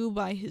Jew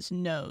by his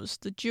nose.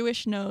 The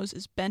Jewish nose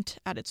is bent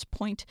at its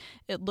point.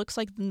 It looks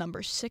like the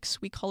number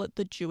 6. We call it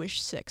the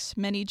Jewish 6.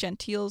 Many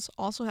Gentiles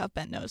also have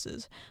bent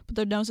noses, but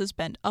their noses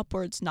bend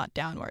upwards, not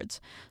downwards.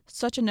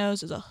 Such a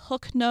nose is a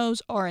hook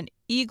nose or an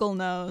eagle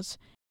nose."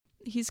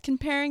 He's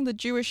comparing the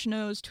Jewish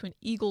nose to an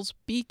eagle's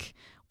beak,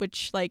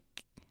 which, like,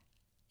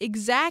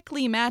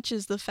 exactly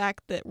matches the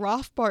fact that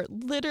Rothbart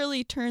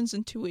literally turns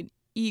into an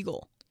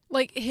eagle.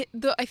 Like,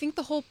 I think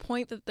the whole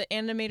point that the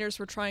animators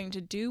were trying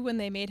to do when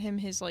they made him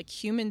his, like,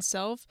 human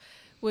self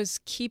was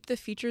keep the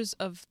features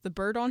of the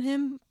bird on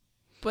him,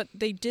 but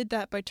they did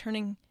that by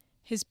turning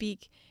his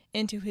beak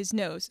into his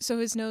nose. So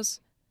his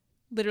nose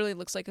literally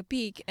looks like a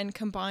beak, and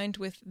combined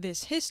with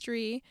this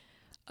history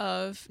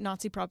of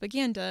Nazi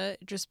propaganda,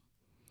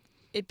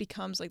 it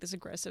becomes like this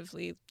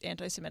aggressively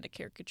anti-Semitic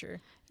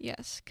caricature.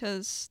 Yes,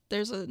 because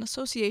there's an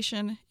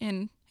association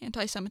in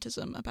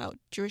anti-Semitism about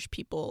Jewish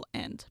people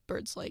and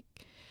birds like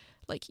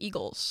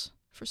eagles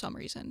for some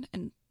reason,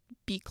 and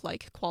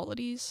beak-like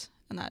qualities,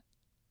 and that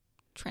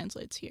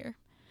translates here.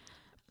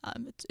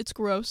 It's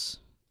gross.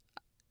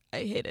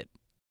 I hate it.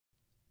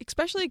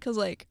 Especially because,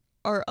 like,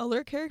 our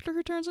other character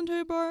who turns into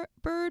a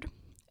bird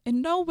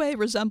in no way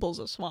resembles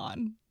a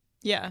swan.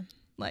 Yeah.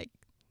 Like,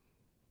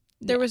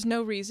 there was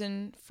no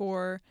reason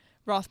for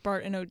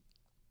Rothbart and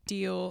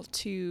Odile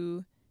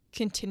to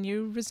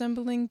continue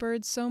resembling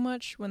birds so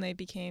much when they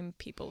became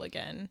people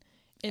again,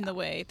 in the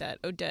way that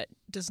Odette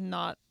does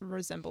not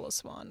resemble a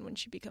swan when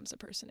she becomes a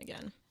person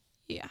again.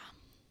 Yeah.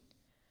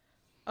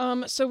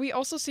 So we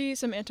also see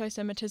some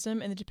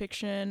anti-Semitism in the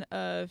depiction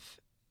of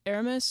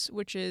Aramis,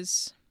 which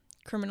is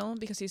criminal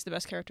because he's the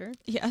best character.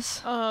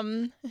 Yes.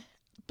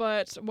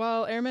 But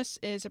while Aramis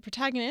is a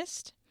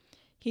protagonist,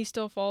 he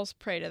still falls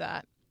prey to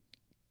that.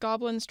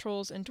 Goblins,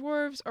 trolls, and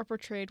dwarves are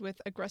portrayed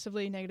with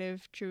aggressively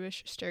negative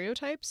Jewish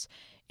stereotypes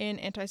in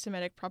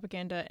anti-Semitic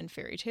propaganda and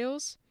fairy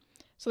tales.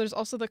 So there's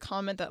also the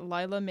comment that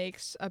Lila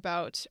makes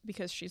about,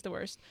 because she's the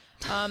worst,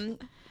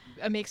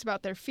 makes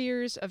about their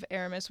fears of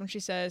Aramis when she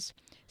says,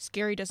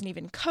 "Scary doesn't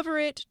even cover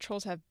it.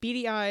 Trolls have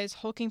beady eyes,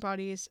 hulking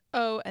bodies.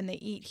 Oh, and they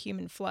eat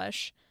human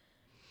flesh,"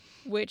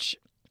 which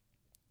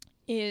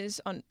is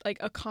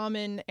a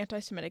common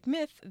anti-Semitic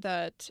myth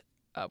that,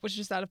 which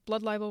is that of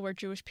blood libel, where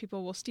Jewish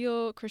people will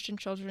steal Christian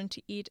children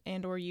to eat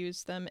and or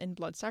use them in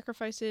blood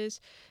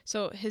sacrifices.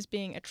 So his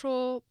being a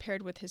troll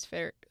paired with his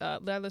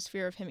Lila's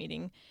fear of him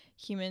eating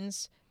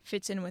humans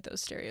fits in with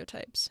those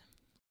stereotypes.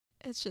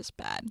 It's just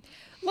bad.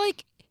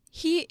 Like,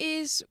 he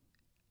is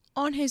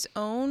on his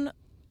own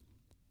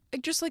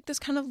just like this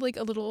kind of like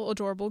a little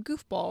adorable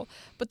goofball,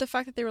 but the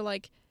fact that they were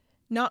like,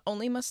 not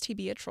only must he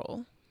be a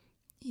troll,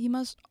 he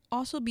must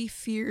also be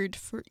feared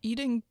for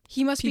eating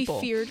he must people.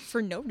 be feared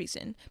for no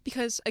reason,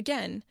 because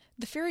again,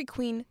 the fairy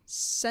queen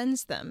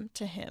sends them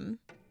to him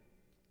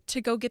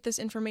to go get this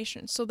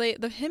information. So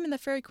him and the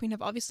fairy queen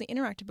have obviously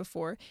interacted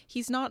before.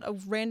 He's not a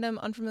random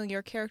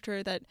unfamiliar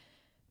character that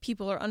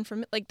people are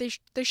unfamiliar, like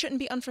they shouldn't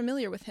be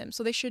unfamiliar with him,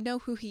 so they should know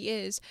who he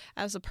is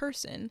as a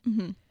person.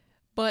 Mm-hmm.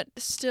 But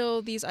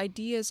still, these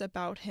ideas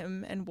about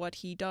him and what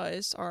he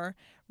does are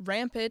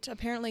rampant,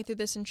 apparently, through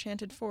this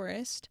enchanted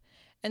forest.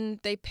 And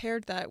they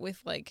paired that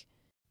with, like,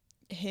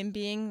 him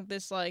being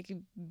this, like,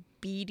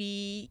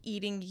 beady,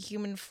 eating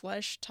human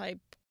flesh type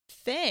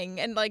thing.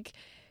 And, like,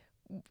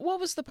 what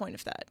was the point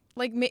of that?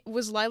 Like,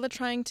 was Lila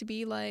trying to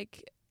be,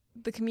 like,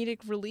 the comedic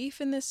relief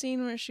in this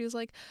scene where she was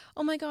like,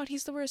 oh my god,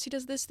 he's the worst, he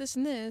does this, this,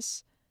 and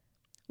this?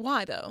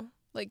 Why, though?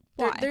 Like,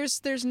 why?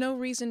 There's no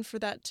reason for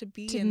that to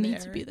be in there.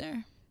 To be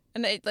there.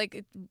 And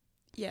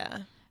yeah.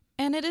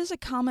 And it is a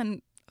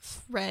common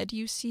thread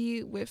you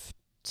see with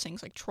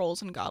things like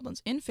trolls and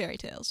goblins in fairy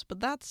tales, but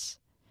that's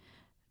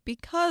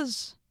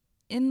because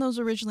in those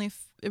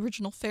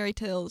original fairy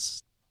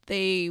tales,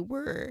 they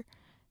were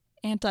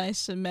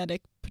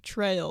anti-Semitic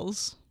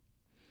portrayals.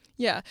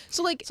 Yeah.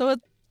 So it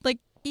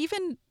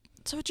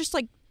just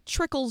like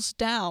trickles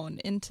down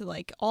into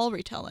like all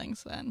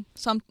retellings then.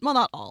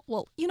 Not all.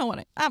 Well, you know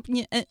what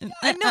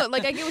I know,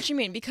 like I get what you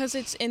mean, because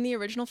it's in the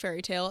original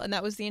fairy tale and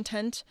that was the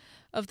intent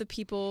of the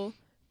people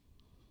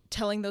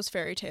telling those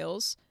fairy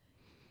tales,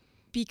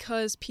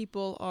 because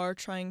people are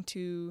trying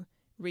to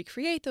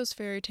recreate those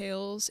fairy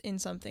tales in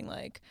something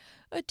like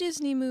a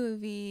Disney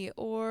movie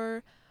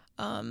or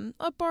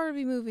a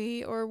Barbie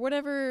movie or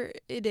whatever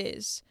it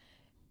is.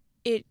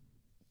 It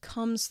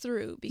comes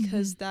through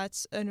because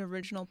that's an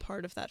original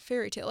part of that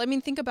fairy tale. I mean,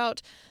 think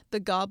about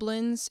the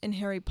goblins in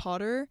Harry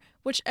Potter,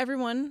 which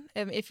everyone,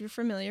 if you're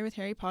familiar with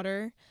Harry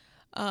Potter,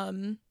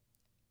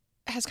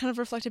 has kind of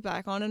reflected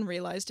back on and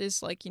realized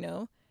is like, you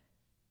know,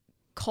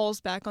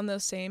 calls back on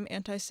those same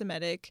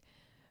anti-Semitic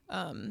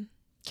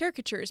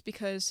caricatures,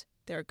 because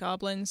they're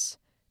goblins.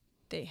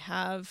 They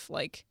have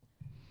like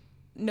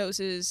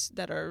noses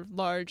that are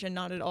large and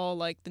not at all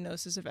like the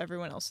noses of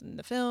everyone else in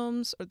the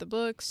films or the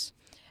books.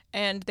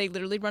 And they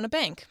literally run a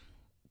bank.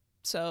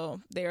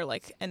 So they are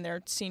like, and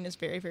they're seen as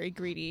very, very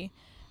greedy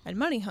and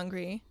money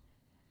hungry.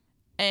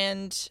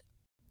 And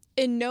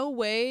in no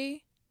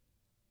way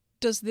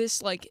does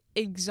this like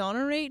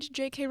exonerate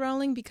J.K.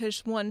 Rowling,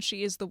 because one,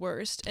 she is the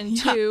worst. And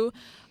two,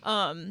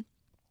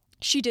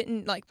 she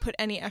didn't like put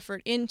any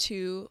effort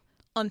into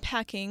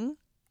unpacking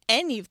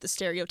any of the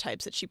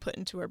stereotypes that she put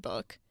into her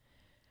book.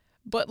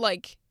 But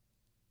like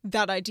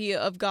that idea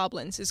of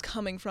goblins is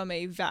coming from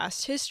a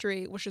vast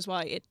history, which is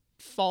why it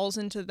falls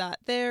into that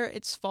there.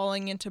 It's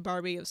falling into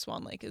Barbie of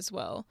Swan Lake as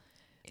well.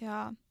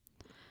 Yeah.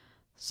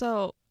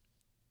 So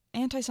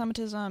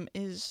anti-Semitism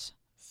is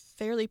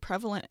fairly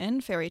prevalent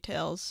in fairy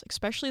tales,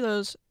 especially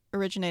those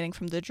originating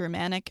from the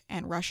Germanic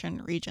and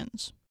Russian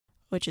regions,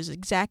 which is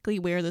exactly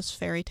where this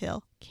fairy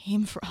tale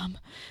came from,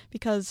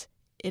 because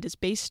it is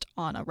based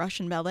on a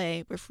Russian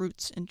ballet with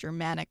roots in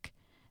Germanic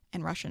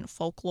and Russian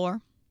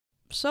folklore.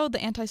 So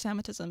the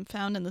anti-Semitism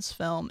found in this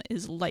film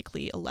is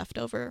likely a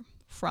leftover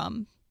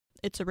from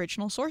its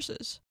original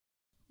sources.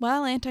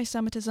 While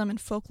anti-Semitism in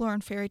folklore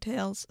and fairy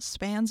tales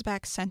spans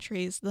back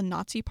centuries, the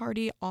Nazi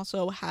Party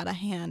also had a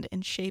hand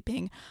in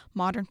shaping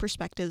modern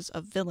perspectives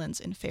of villains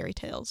in fairy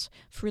tales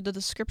through the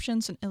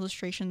descriptions and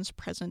illustrations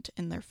present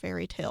in their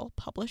fairy tale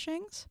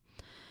publishings.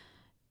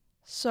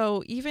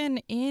 So even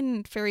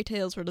in fairy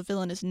tales where the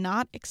villain is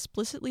not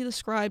explicitly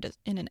described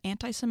in an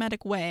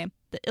anti-Semitic way,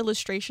 the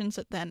illustrations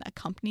that then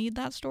accompanied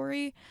that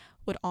story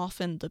would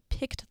often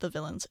depict the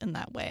villains in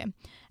that way.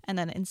 And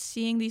then in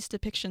seeing these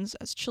depictions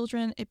as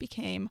children, it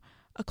became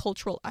a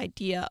cultural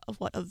idea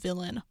of what a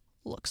villain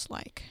looks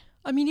like.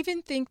 I mean,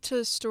 even think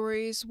to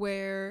stories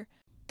where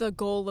the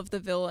goal of the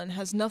villain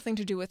has nothing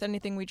to do with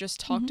anything we just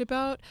talked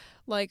about.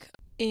 Like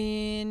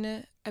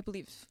in, I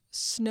believe,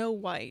 Snow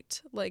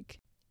White, like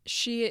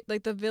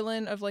the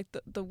villain of like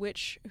the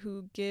witch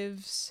who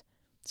gives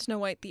Snow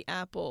White the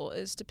apple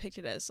is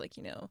depicted as like,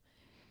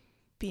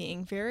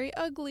 being very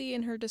ugly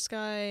in her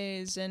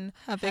disguise and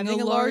having a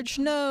large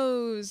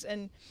nose.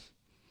 And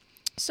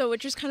so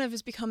it just kind of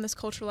has become this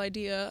cultural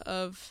idea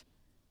of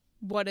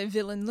what a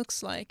villain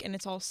looks like, and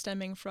it's all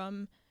stemming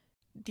from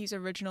these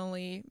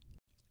originally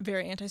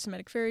very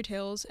anti-Semitic fairy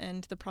tales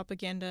and the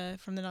propaganda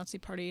from the Nazi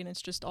Party, and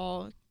it's just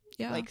all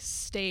like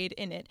stayed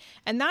in it.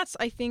 And that's,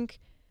 I think,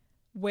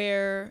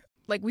 where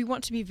like we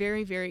want to be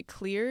very, very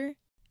clear.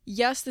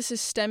 Yes, this is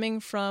stemming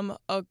from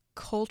a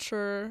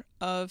culture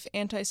of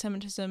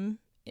anti-Semitism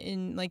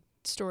in like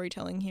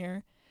storytelling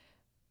here,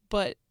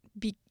 but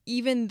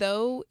even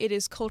though it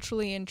is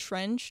culturally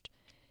entrenched,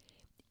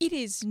 it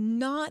is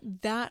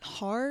not that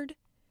hard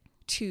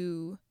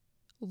to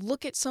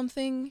look at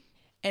something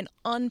and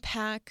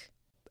unpack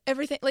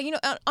everything, like,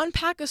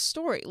 unpack a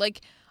story.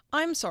 Like,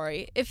 I'm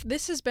sorry, if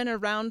this has been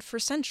around for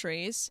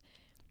centuries,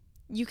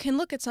 you can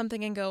look at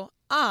something and go,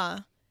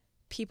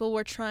 people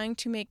were trying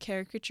to make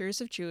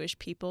caricatures of Jewish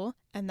people,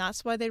 and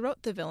that's why they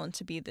wrote the villain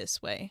to be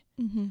this way.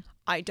 Mm-hmm.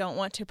 I don't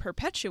want to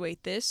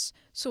perpetuate this,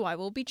 so I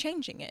will be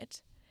changing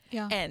it.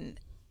 Yeah. And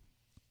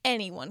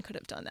anyone could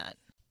have done that.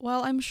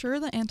 While I'm sure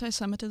the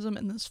anti-Semitism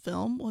in this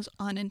film was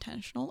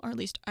unintentional, or at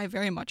least I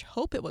very much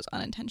hope it was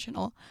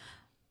unintentional,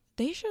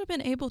 they should have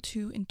been able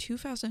to, in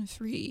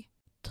 2003,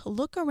 to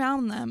look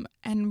around them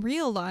and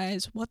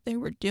realize what they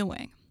were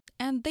doing.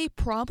 And they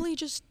probably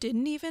just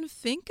didn't even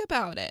think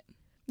about it.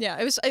 Yeah,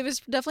 it was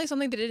definitely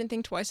something they didn't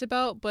think twice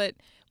about, but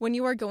when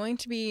you are going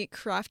to be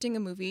crafting a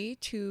movie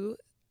to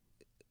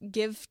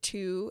give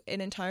to an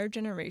entire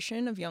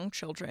generation of young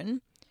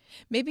children,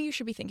 maybe you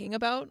should be thinking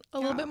about a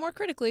little bit more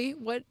critically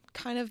what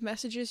kind of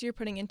messages you're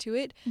putting into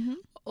it. Mm-hmm.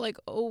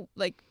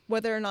 Like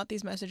whether or not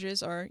these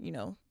messages are,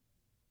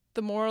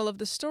 the moral of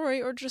the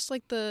story, or just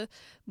like the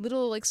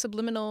little like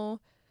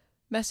subliminal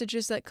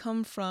messages that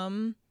come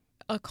from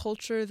a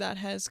culture that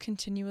has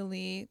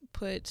continually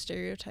put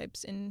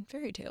stereotypes in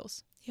fairy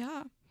tales.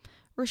 Yeah.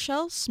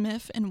 Rochelle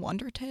Smith in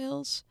Wonder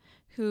Tales,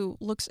 who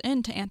looks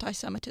into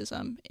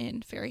anti-Semitism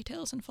in fairy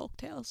tales and folk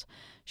tales,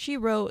 she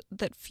wrote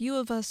that few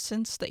of us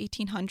since the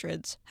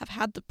 1800s have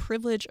had the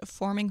privilege of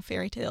forming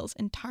fairy tales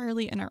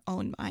entirely in our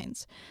own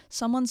minds.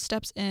 Someone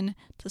steps in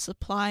to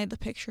supply the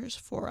pictures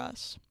for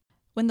us.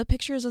 When the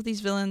pictures of these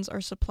villains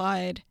are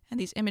supplied and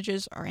these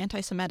images are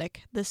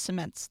anti-Semitic, this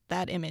cements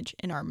that image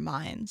in our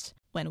minds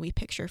when we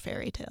picture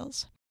fairy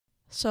tales.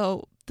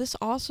 So this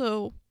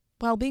also,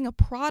 while being a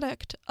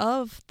product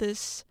of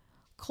this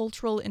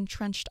cultural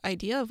entrenched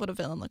idea of what a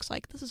villain looks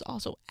like, this is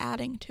also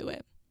adding to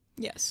it.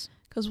 Yes.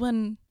 Because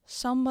when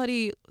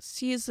somebody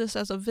sees this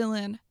as a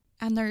villain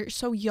and they're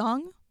so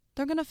young,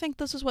 they're going to think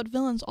this is what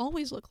villains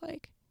always look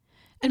like.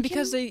 And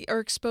because they are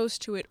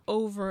exposed to it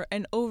over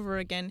and over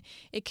again,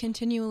 it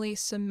continually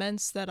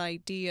cements that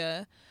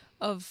idea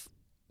of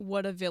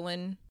what a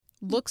villain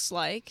looks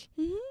like,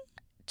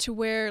 to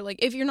where, like,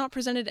 if you're not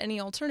presented any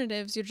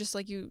alternatives, you're just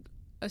like, you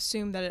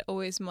assume that it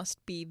always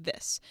must be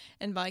this.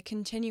 And by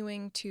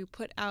continuing to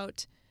put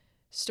out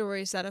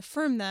stories that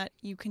affirm that,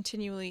 you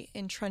continually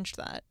entrench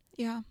that.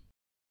 Yeah.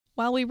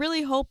 While we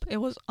really hope it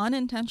was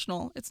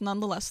unintentional, it's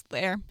nonetheless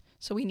there.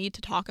 So we need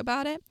to talk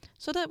about it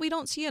so that we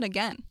don't see it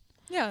again.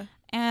 Yeah.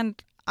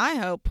 And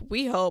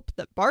we hope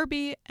that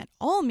Barbie and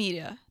all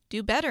media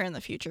do better in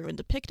the future when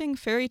depicting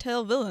fairy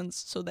tale villains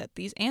so that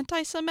these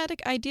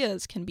anti-Semitic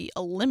ideas can be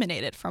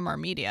eliminated from our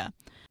media.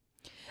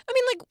 I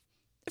mean, like,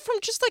 from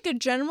just like a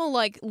general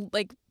like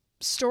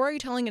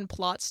storytelling and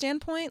plot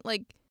standpoint,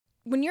 like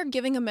when you're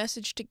giving a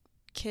message to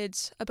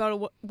kids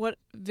about what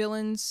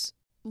villains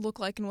look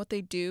like and what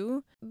they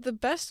do, the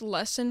best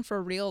lesson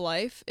for real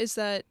life is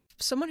that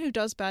someone who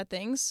does bad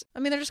things, I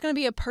mean, they're just going to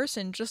be a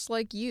person just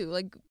like you.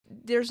 Like,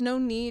 there's no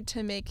need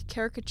to make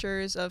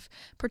caricatures of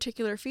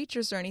particular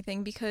features or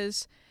anything,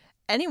 because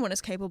anyone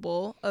is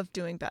capable of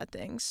doing bad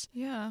things.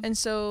 Yeah. And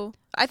so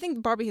I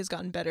think Barbie has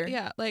gotten better.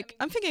 Yeah, like,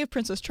 I'm thinking of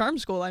Princess Charm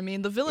School. I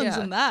mean, the villains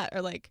in that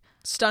are, like,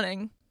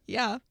 stunning.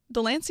 Yeah.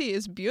 Delancey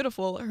is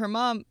beautiful. Her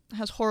mom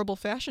has horrible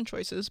fashion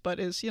choices, but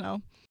is, yeah.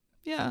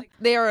 Like,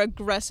 they are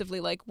aggressively,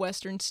 like,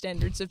 Western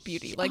standards of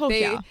beauty. Like,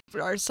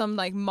 are some,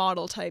 like,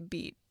 model type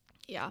beat.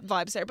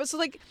 Vibes there. But so,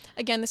 like,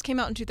 again, this came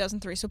out in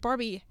 2003, so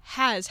Barbie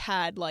has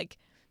had, like,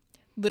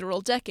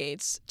 literal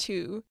decades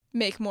to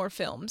make more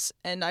films,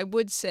 and I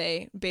would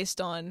say, based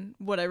on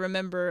what I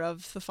remember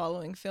of the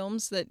following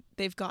films, that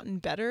they've gotten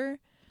better,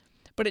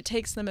 but it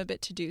takes them a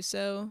bit to do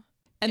so.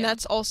 And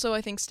that's also, I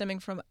think, stemming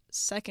from,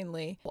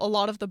 secondly, a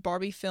lot of the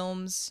Barbie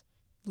films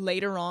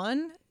later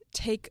on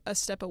take a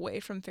step away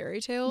from fairy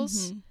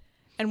tales,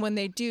 and when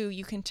they do,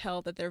 you can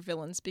tell that their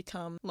villains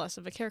become less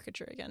of a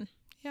caricature again.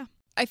 Yeah.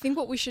 I think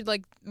what we should,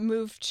 like,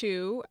 move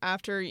to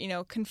after,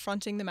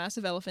 confronting the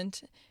massive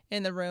elephant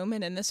in the room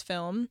and in this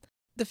film,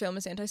 the film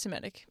is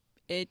anti-Semitic.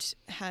 It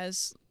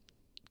has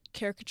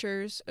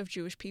caricatures of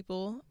Jewish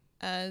people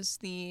as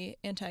the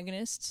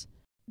antagonists.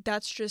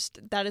 That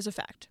is a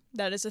fact.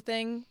 That is a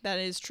thing. That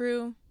is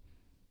true.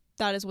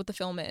 That is what the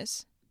film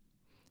is.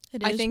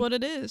 It is what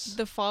it is.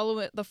 The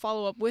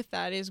follow-up with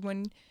that is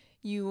when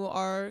you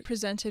are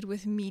presented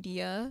with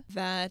media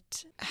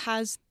that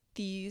has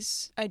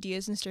these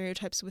ideas and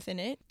stereotypes within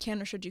it,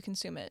 can or should you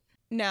consume it?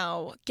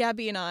 Now,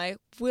 Gabby and I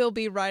will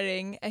be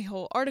writing a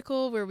whole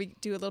article where we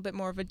do a little bit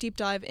more of a deep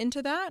dive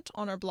into that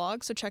on our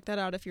blog, so check that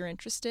out if you're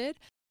interested.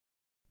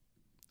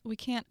 We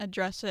can't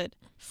address it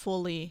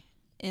fully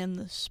in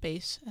the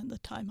space and the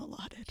time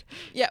allotted.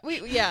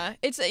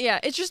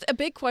 It's just a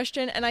big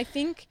question, and I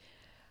think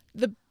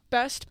the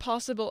best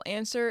possible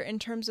answer in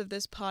terms of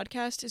this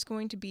podcast is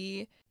going to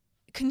be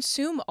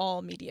consume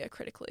all media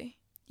critically.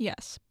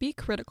 Yes, be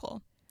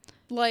critical.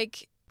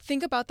 Like,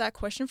 think about that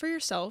question for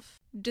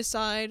yourself.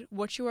 Decide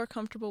what you are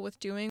comfortable with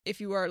doing. If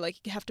you are like,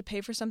 you have to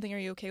pay for something, are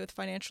you okay with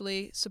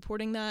financially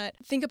supporting that?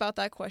 Think about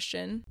that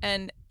question.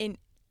 And in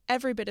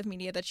every bit of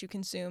media that you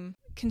consume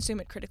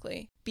it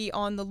critically. Be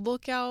on the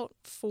lookout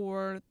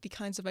for the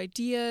kinds of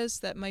ideas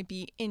that might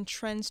be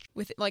entrenched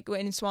with, like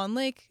in Swan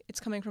Lake,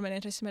 it's coming from an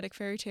anti-Semitic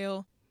fairy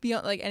tale.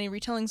 Beyond like any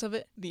retellings of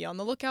it, be on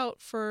the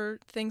lookout for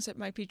things that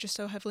might be just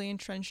so heavily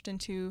entrenched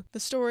into the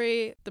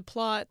story, the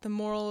plot, the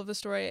moral of the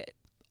story,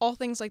 all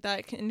things like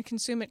that, and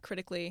consume it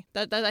critically.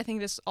 That I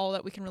think is all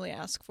that we can really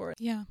ask for.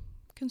 Yeah,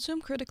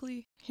 consume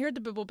critically. Here at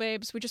the Bibble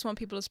Babes, we just want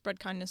people to spread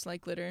kindness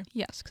like glitter.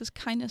 Yes, because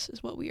kindness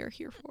is what we are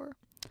here for.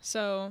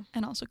 So,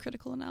 and also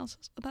critical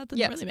analysis. That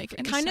doesn't really make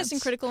any kindness sense.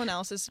 And critical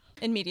analysis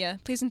in media.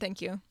 Please and thank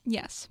you.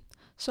 Yes.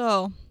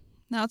 So,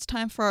 now it's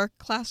time for our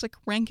classic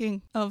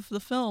ranking of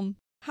the film.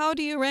 How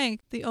do you rank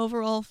the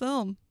overall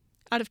film?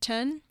 Out of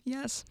 10?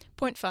 Yes.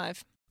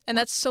 0.5. And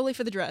that's solely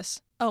for the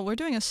dress. Oh, we're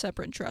doing a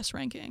separate dress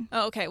ranking.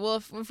 Oh, okay. Well,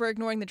 if we're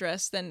ignoring the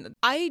dress, then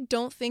I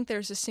don't think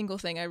there's a single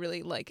thing I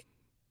really,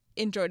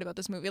 enjoyed about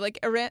this movie.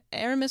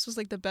 Aramis was,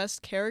 the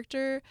best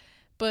character,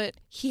 but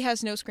he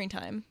has no screen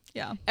time.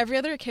 Yeah. Every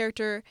other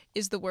character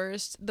is the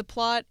worst. The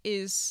plot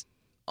is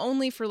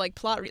only for,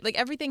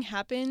 everything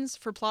happens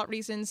for plot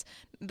reasons.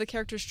 The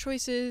characters'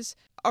 choices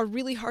are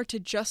really hard to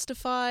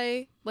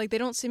justify. They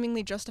don't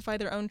seemingly justify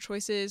their own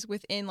choices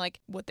within,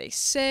 what they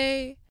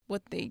say,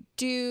 what they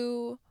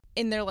do,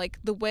 in their,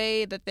 the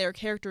way that their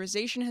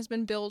characterization has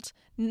been built.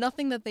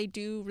 Nothing that they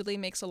do really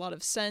makes a lot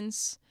of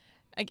sense.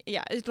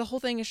 The whole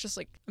thing is just,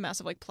 a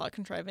massive, plot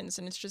contrivance,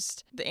 and it's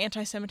just the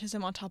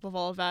anti-Semitism on top of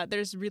all of that.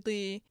 There's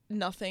really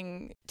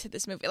nothing to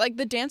this movie.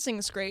 The dancing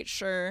is great,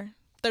 sure.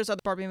 There's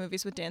other Barbie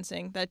movies with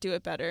dancing that do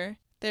it better.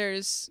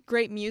 There's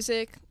great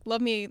music.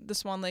 Love me the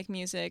Swan Lake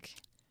music.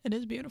 It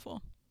is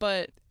beautiful.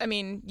 But,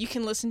 you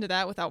can listen to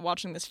that without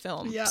watching this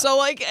film. Yeah.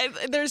 So,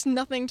 there's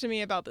nothing to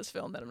me about this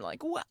film that I'm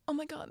like, what? Oh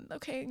my god,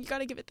 okay, you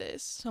gotta give it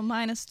this. So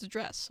minus the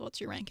dress,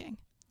 what's your ranking?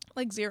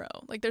 0.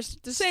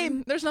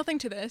 Same. There's nothing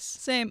to this.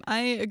 Same. I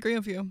agree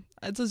with you.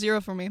 It's a 0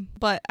 for me.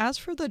 But as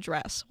for the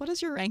dress, what is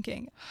your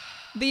ranking?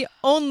 The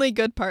only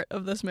good part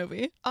of this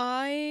movie.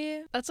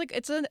 It's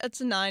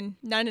a 9,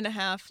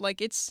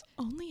 9.5. It's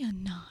only a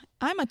 9.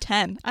 I'm a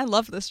 10. I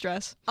love this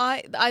dress.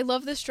 I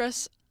love this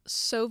dress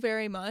so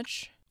very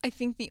much. I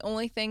think the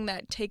only thing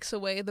that takes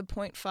away the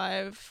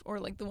 0.5 or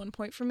the 1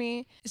 point for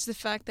me is the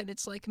fact that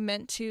it's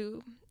meant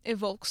to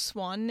evoke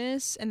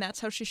swanness, and that's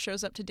how she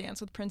shows up to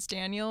dance with Prince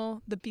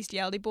Daniel, the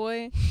bestiality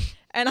boy.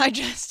 And I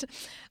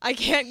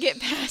can't get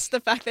past the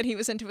fact that he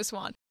was into a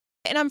swan.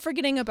 And I'm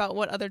forgetting about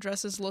what other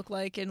dresses look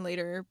like in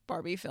later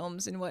Barbie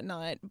films and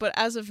whatnot. But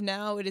as of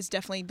now, it is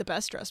definitely the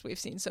best dress we've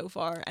seen so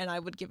far. And I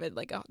would give it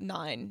a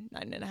 9,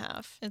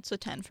 9.5. It's a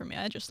 10 for me.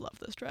 I just love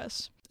this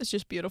dress. It's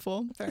just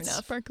beautiful. Fair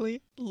enough.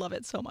 Sparkly. Love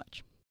it so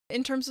much.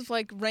 In terms of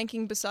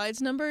ranking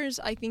besides numbers,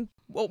 I think,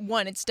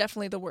 one, it's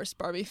definitely the worst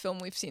Barbie film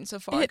we've seen so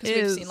far. Because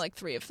we've seen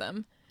 3 of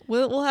them.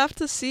 We'll have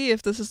to see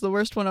if this is the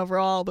worst one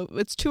overall, but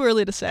it's too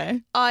early to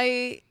say.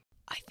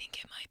 I think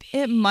it might be.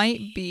 It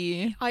might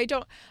be. I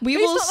don't. We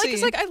will see.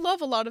 Because I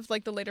love a lot of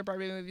the later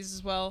Barbie movies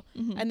as well,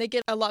 and they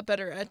get a lot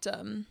better at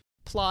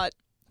plot.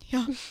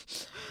 Yeah.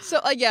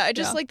 So I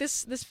just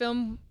this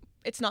film.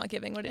 It's not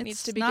giving what it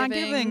needs to be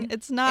giving.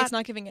 It's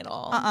not giving at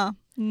all.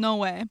 No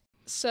way.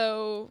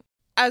 So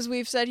as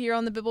we've said here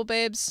on the Bibble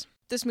Babes,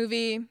 this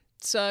movie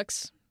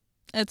sucks.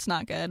 It's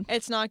not good.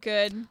 It's not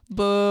good.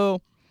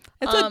 Boo.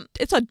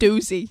 It's a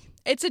doozy.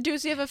 It's a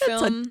doozy of a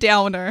film. It's a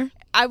downer.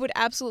 I would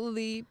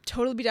absolutely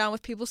totally be down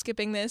with people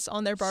skipping this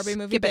on their Barbie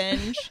movie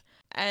binge.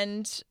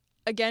 And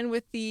again,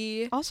 with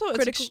the also,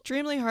 it's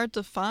extremely hard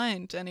to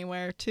find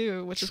anywhere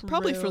too, which is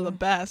probably for the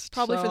best.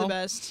 For the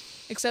best.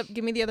 Except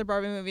give me the other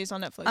Barbie movies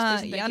on Netflix.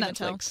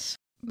 Netflix.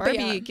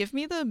 Barbie, give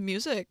me the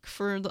music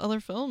for the other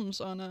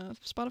films on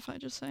Spotify.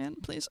 Just saying,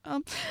 please.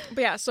 But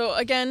yeah, so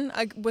again,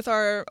 with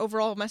our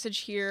overall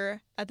message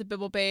here at the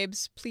Bibble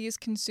Babes, please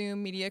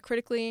consume media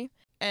critically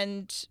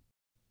and,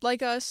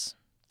 like us,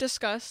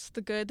 discuss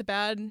the good, the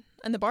bad,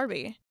 and the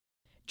Barbie.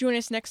 Join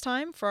us next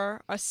time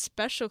for a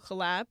special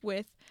collab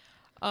with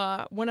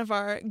one of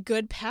our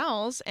good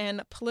pals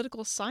and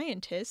political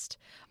scientist,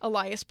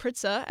 Elias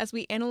Pritza, as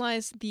we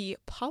analyze the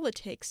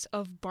politics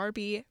of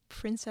Barbie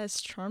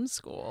Princess Charm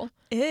School.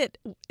 It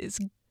is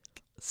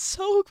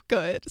so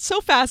good.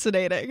 So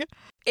fascinating.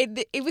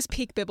 It was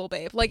peak Bibble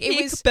Babe. Like,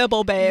 it was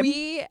Bibble Babe.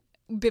 We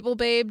Bibble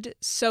Babed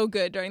so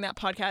good during that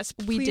podcast.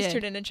 Please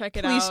tune in and check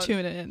it out. Please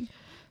tune in.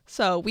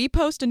 So we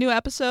post a new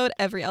episode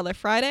every other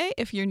Friday.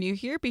 If you're new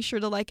here, be sure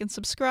to like and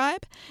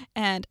subscribe.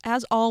 And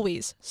as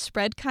always,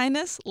 spread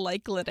kindness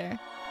like glitter.